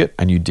graduate certificate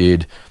and you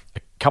did a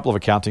couple of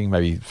accounting,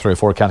 maybe 3 or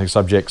 4 accounting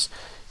subjects,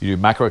 you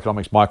do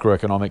macroeconomics,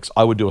 microeconomics.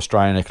 I would do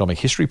Australian economic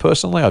history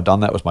personally. I've done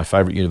that. It was my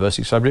favourite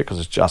university subject because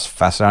it's just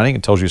fascinating.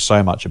 It tells you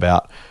so much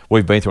about what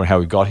we've been through and how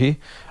we got here.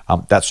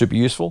 That's super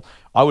useful.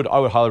 I would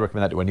highly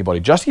recommend that to anybody.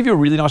 Just to give you a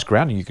really nice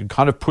grounding, you can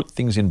kind of put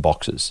things in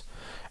boxes.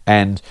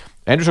 And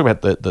Andrew's talking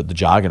about the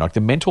jargon, like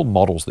the mental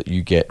models that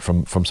you get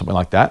from something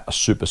like that are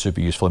super, super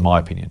useful in my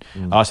opinion.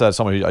 And I say that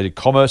someone who I did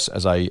commerce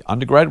as a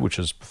undergrad, which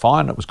is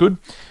fine. It was good.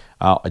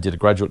 I did a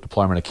graduate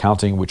diploma in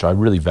accounting, which I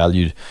really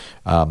valued.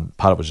 Part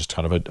of it was just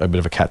kind of a bit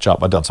of a catch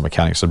up. I'd done some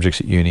accounting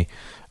subjects at uni,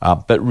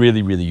 but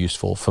really, really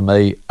useful for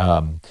me.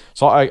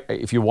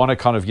 If you want to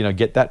kind of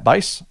get that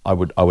base, I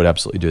would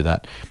absolutely do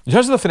that. In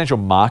terms of the financial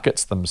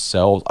markets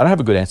themselves, I don't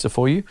have a good answer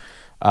for you,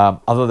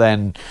 other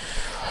than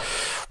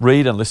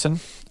read and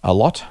listen a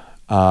lot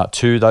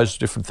to those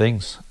different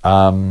things.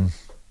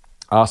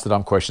 Ask the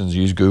dumb questions.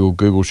 Use Google.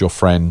 Google's your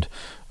friend.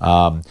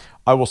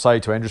 I will say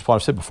to Andrew's point,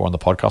 I've said before on the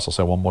podcast, I'll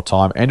say one more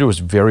time, Andrew was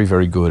very,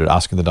 very good at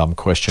asking the dumb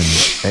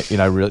questions. Really,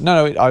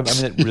 I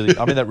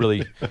mean that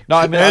really. No,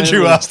 I mean Andrew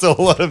really, asked a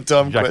lot of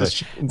dumb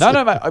questions.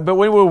 No, mate, but when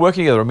we were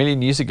working together a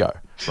million years ago,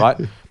 right?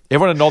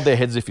 Everyone would nod their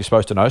heads if you're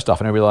supposed to know stuff,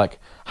 and they'd be like,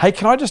 "Hey,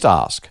 can I just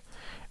ask?"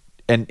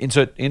 And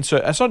insert. It's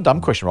not a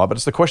dumb question, right? But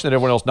it's the question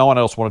that no one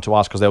else wanted to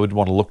ask because they would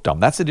want to look dumb.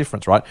 That's the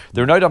difference, right?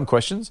 There are no dumb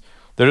questions.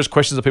 They're just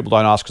questions that people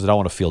don't ask because they don't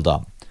want to feel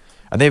dumb.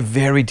 And they're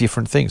very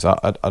different things. I'm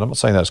not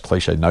saying that's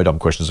cliche. No dumb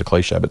questions are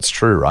cliche, but it's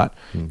true, right?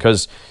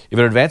 Because if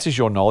it advances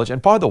your knowledge,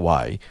 and by the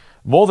way,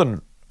 more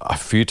than a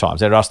few times,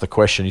 they'd ask the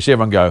question, you see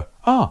everyone go,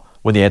 "Oh,"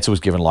 when the answer was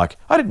given, like,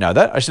 "I didn't know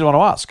that. I just didn't want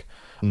to ask."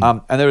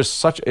 And it is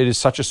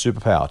such a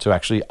superpower to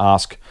actually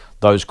ask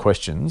those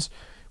questions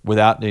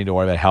without needing to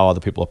worry about how other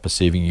people are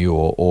perceiving you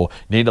or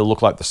need to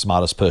look like the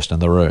smartest person in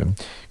the room,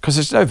 because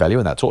there's no value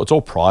in that. It's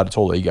all pride, it's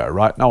all ego,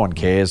 right? No one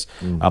cares.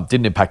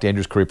 Didn't impact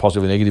Andrew's career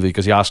positively or negatively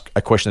because he asked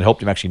a question that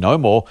helped him actually know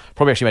more,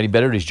 probably actually made him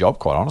better at his job,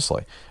 quite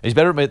honestly. He's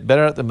better at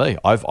it than me.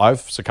 I've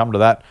succumbed to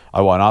that.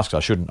 I won't ask.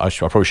 I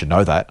probably should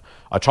know that.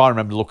 I try and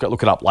remember to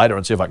look it up later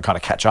and see if I can kind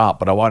of catch up,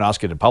 but I won't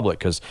ask it in public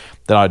because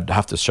then I'd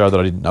have to show that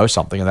I didn't know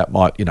something, and that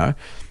might,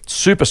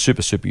 super,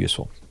 super, super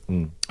useful.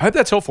 I hope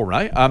that's helpful,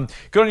 Renee.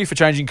 Good on you for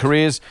changing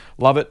careers.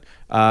 Love it.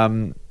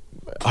 I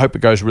hope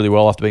it goes really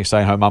well after being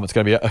stay-at-home mum. It's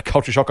going to be a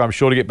culture shock, I'm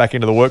sure, to get back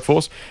into the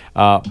workforce.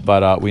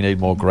 But we need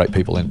more great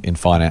people in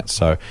finance.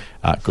 So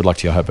good luck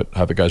to you. I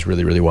hope it goes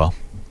really, really well.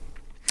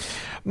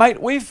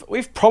 Mate,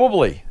 we've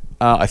probably,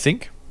 I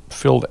think,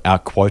 filled our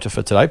quota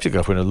for today,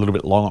 particularly if we're a little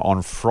bit long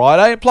on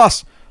Friday.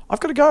 Plus, I've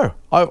got to go.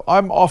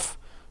 I'm off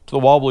to the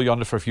wild blue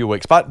yonder for a few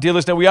weeks. But, dear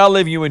listener, we are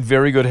leaving you in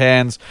very good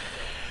hands.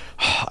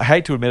 I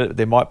hate to admit it,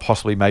 there might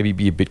maybe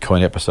be a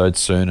Bitcoin episode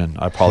soon, and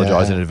I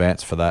apologise in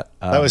advance for that.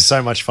 That was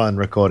so much fun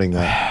recording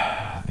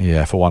that.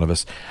 Yeah, for one of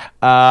us.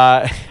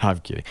 I'm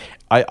kidding.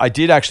 I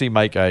did actually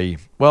make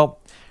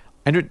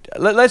Andrew,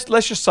 let's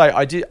just say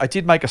I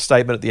did make a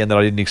statement at the end that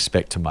I didn't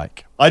expect to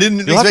make. I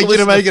didn't expect you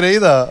to make it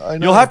either. I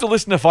know. You'll have to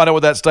listen to find out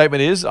what that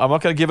statement is. I'm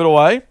not going to give it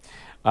away.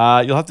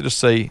 You'll have to just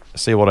see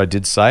what I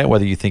did say and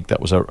whether you think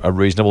that was a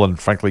reasonable and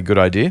frankly good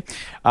idea.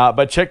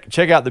 But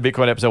check out the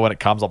Bitcoin episode when it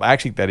comes up.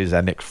 Actually, that is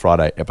our next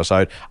Friday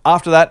episode.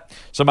 After that,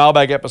 some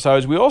Mailbag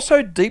episodes. We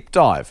also deep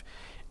dive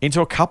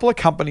into a couple of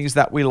companies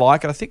that we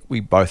like, and I think we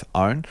both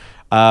own,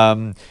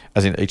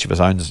 as in each of us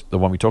owns the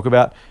one we talk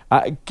about.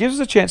 It gives us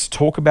a chance to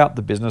talk about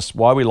the business,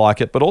 why we like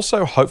it, but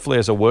also hopefully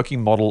as a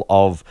working model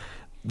of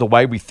the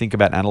way we think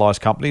about and analyze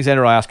companies.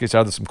 Andrew and I ask each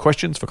other some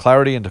questions for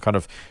clarity and to kind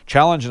of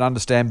challenge and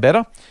understand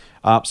better.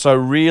 So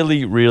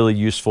really, really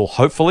useful,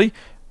 hopefully,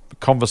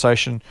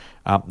 conversation.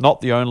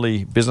 Not the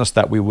only business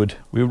that we would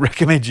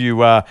recommend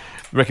you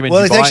recommend.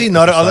 Well, you it's actually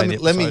not.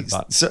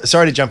 But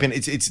Sorry to jump in.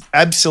 It's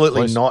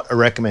absolutely Please. not a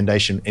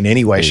recommendation in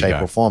any way, There you shape,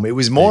 go. or form. It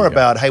was more There you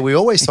about, hey, we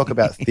always talk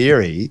about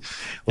theory.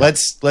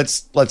 Let's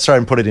try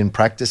and put it in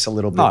practice a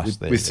little bit Nice.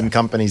 There you with some go.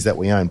 companies that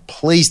we own.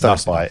 Please don't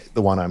Nice. buy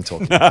the one I'm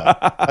talking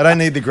about. I don't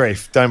need the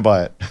grief. Don't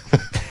buy it.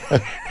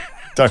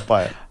 Don't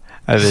buy it.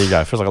 There you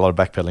go. Feels like a lot of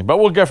backpedaling, but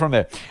we'll go from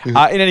there. In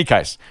any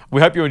case, we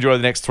hope you enjoy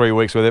the next 3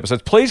 weeks with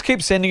episodes. Please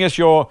keep sending us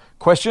your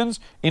questions,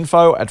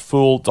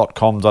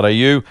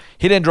 info@fool.com.au.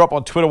 Hit and drop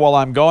on Twitter while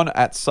I'm gone,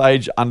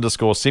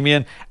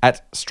 @Sage_Simeon,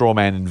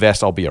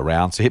 @StrawmanInvest. I'll be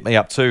around, so hit me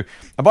up too.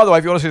 And by the way,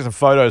 if you want to see some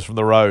photos from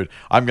the road,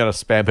 I'm going to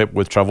spam people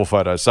with travel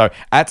photos. So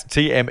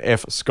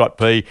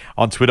 @TMFScottP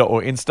on Twitter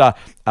or Insta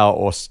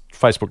or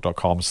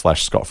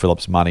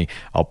Facebook.com/ScottPhillipsMoney.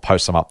 I'll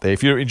post them up there.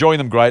 If you're enjoying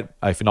them, great.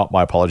 If you're not,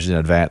 my apologies in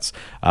advance.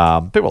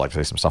 People like to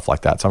see some stuff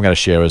like that, so I'm going to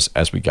share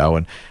as we go.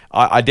 And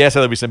I dare say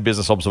there'll be some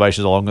business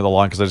observations along the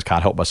line because I just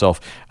can't help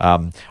myself. I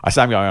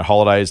say I'm going on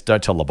holidays.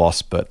 Don't tell the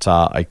boss, but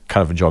I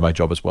kind of enjoy my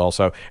job as well.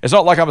 So it's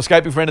not like I'm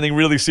escaping for anything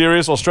really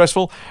serious or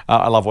stressful.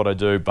 I love what I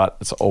do, but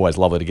it's always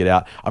lovely to get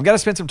out. I'm going to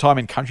spend some time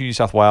in country New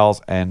South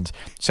Wales and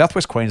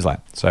southwest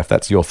Queensland. So if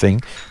that's your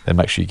thing, then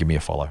make sure you give me a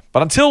follow.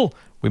 But until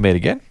we meet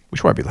again,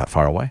 which won't be that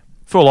far away,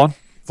 full on.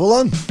 Full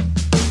on.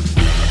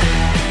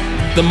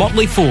 The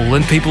Motley Fool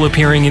and people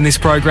appearing in this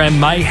program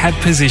may have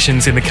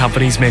positions in the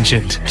companies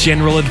mentioned.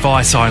 General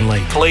advice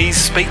only. Please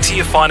speak to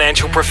your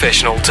financial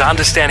professional to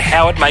understand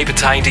how it may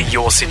pertain to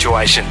your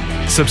situation.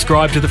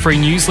 Subscribe to the free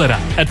newsletter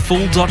at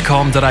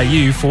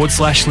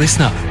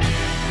fool.com.au/listener.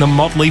 The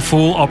Motley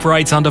Fool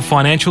operates under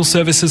Financial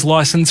Services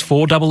Licence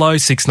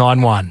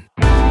 400691.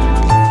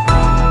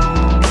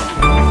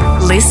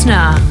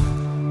 Listener.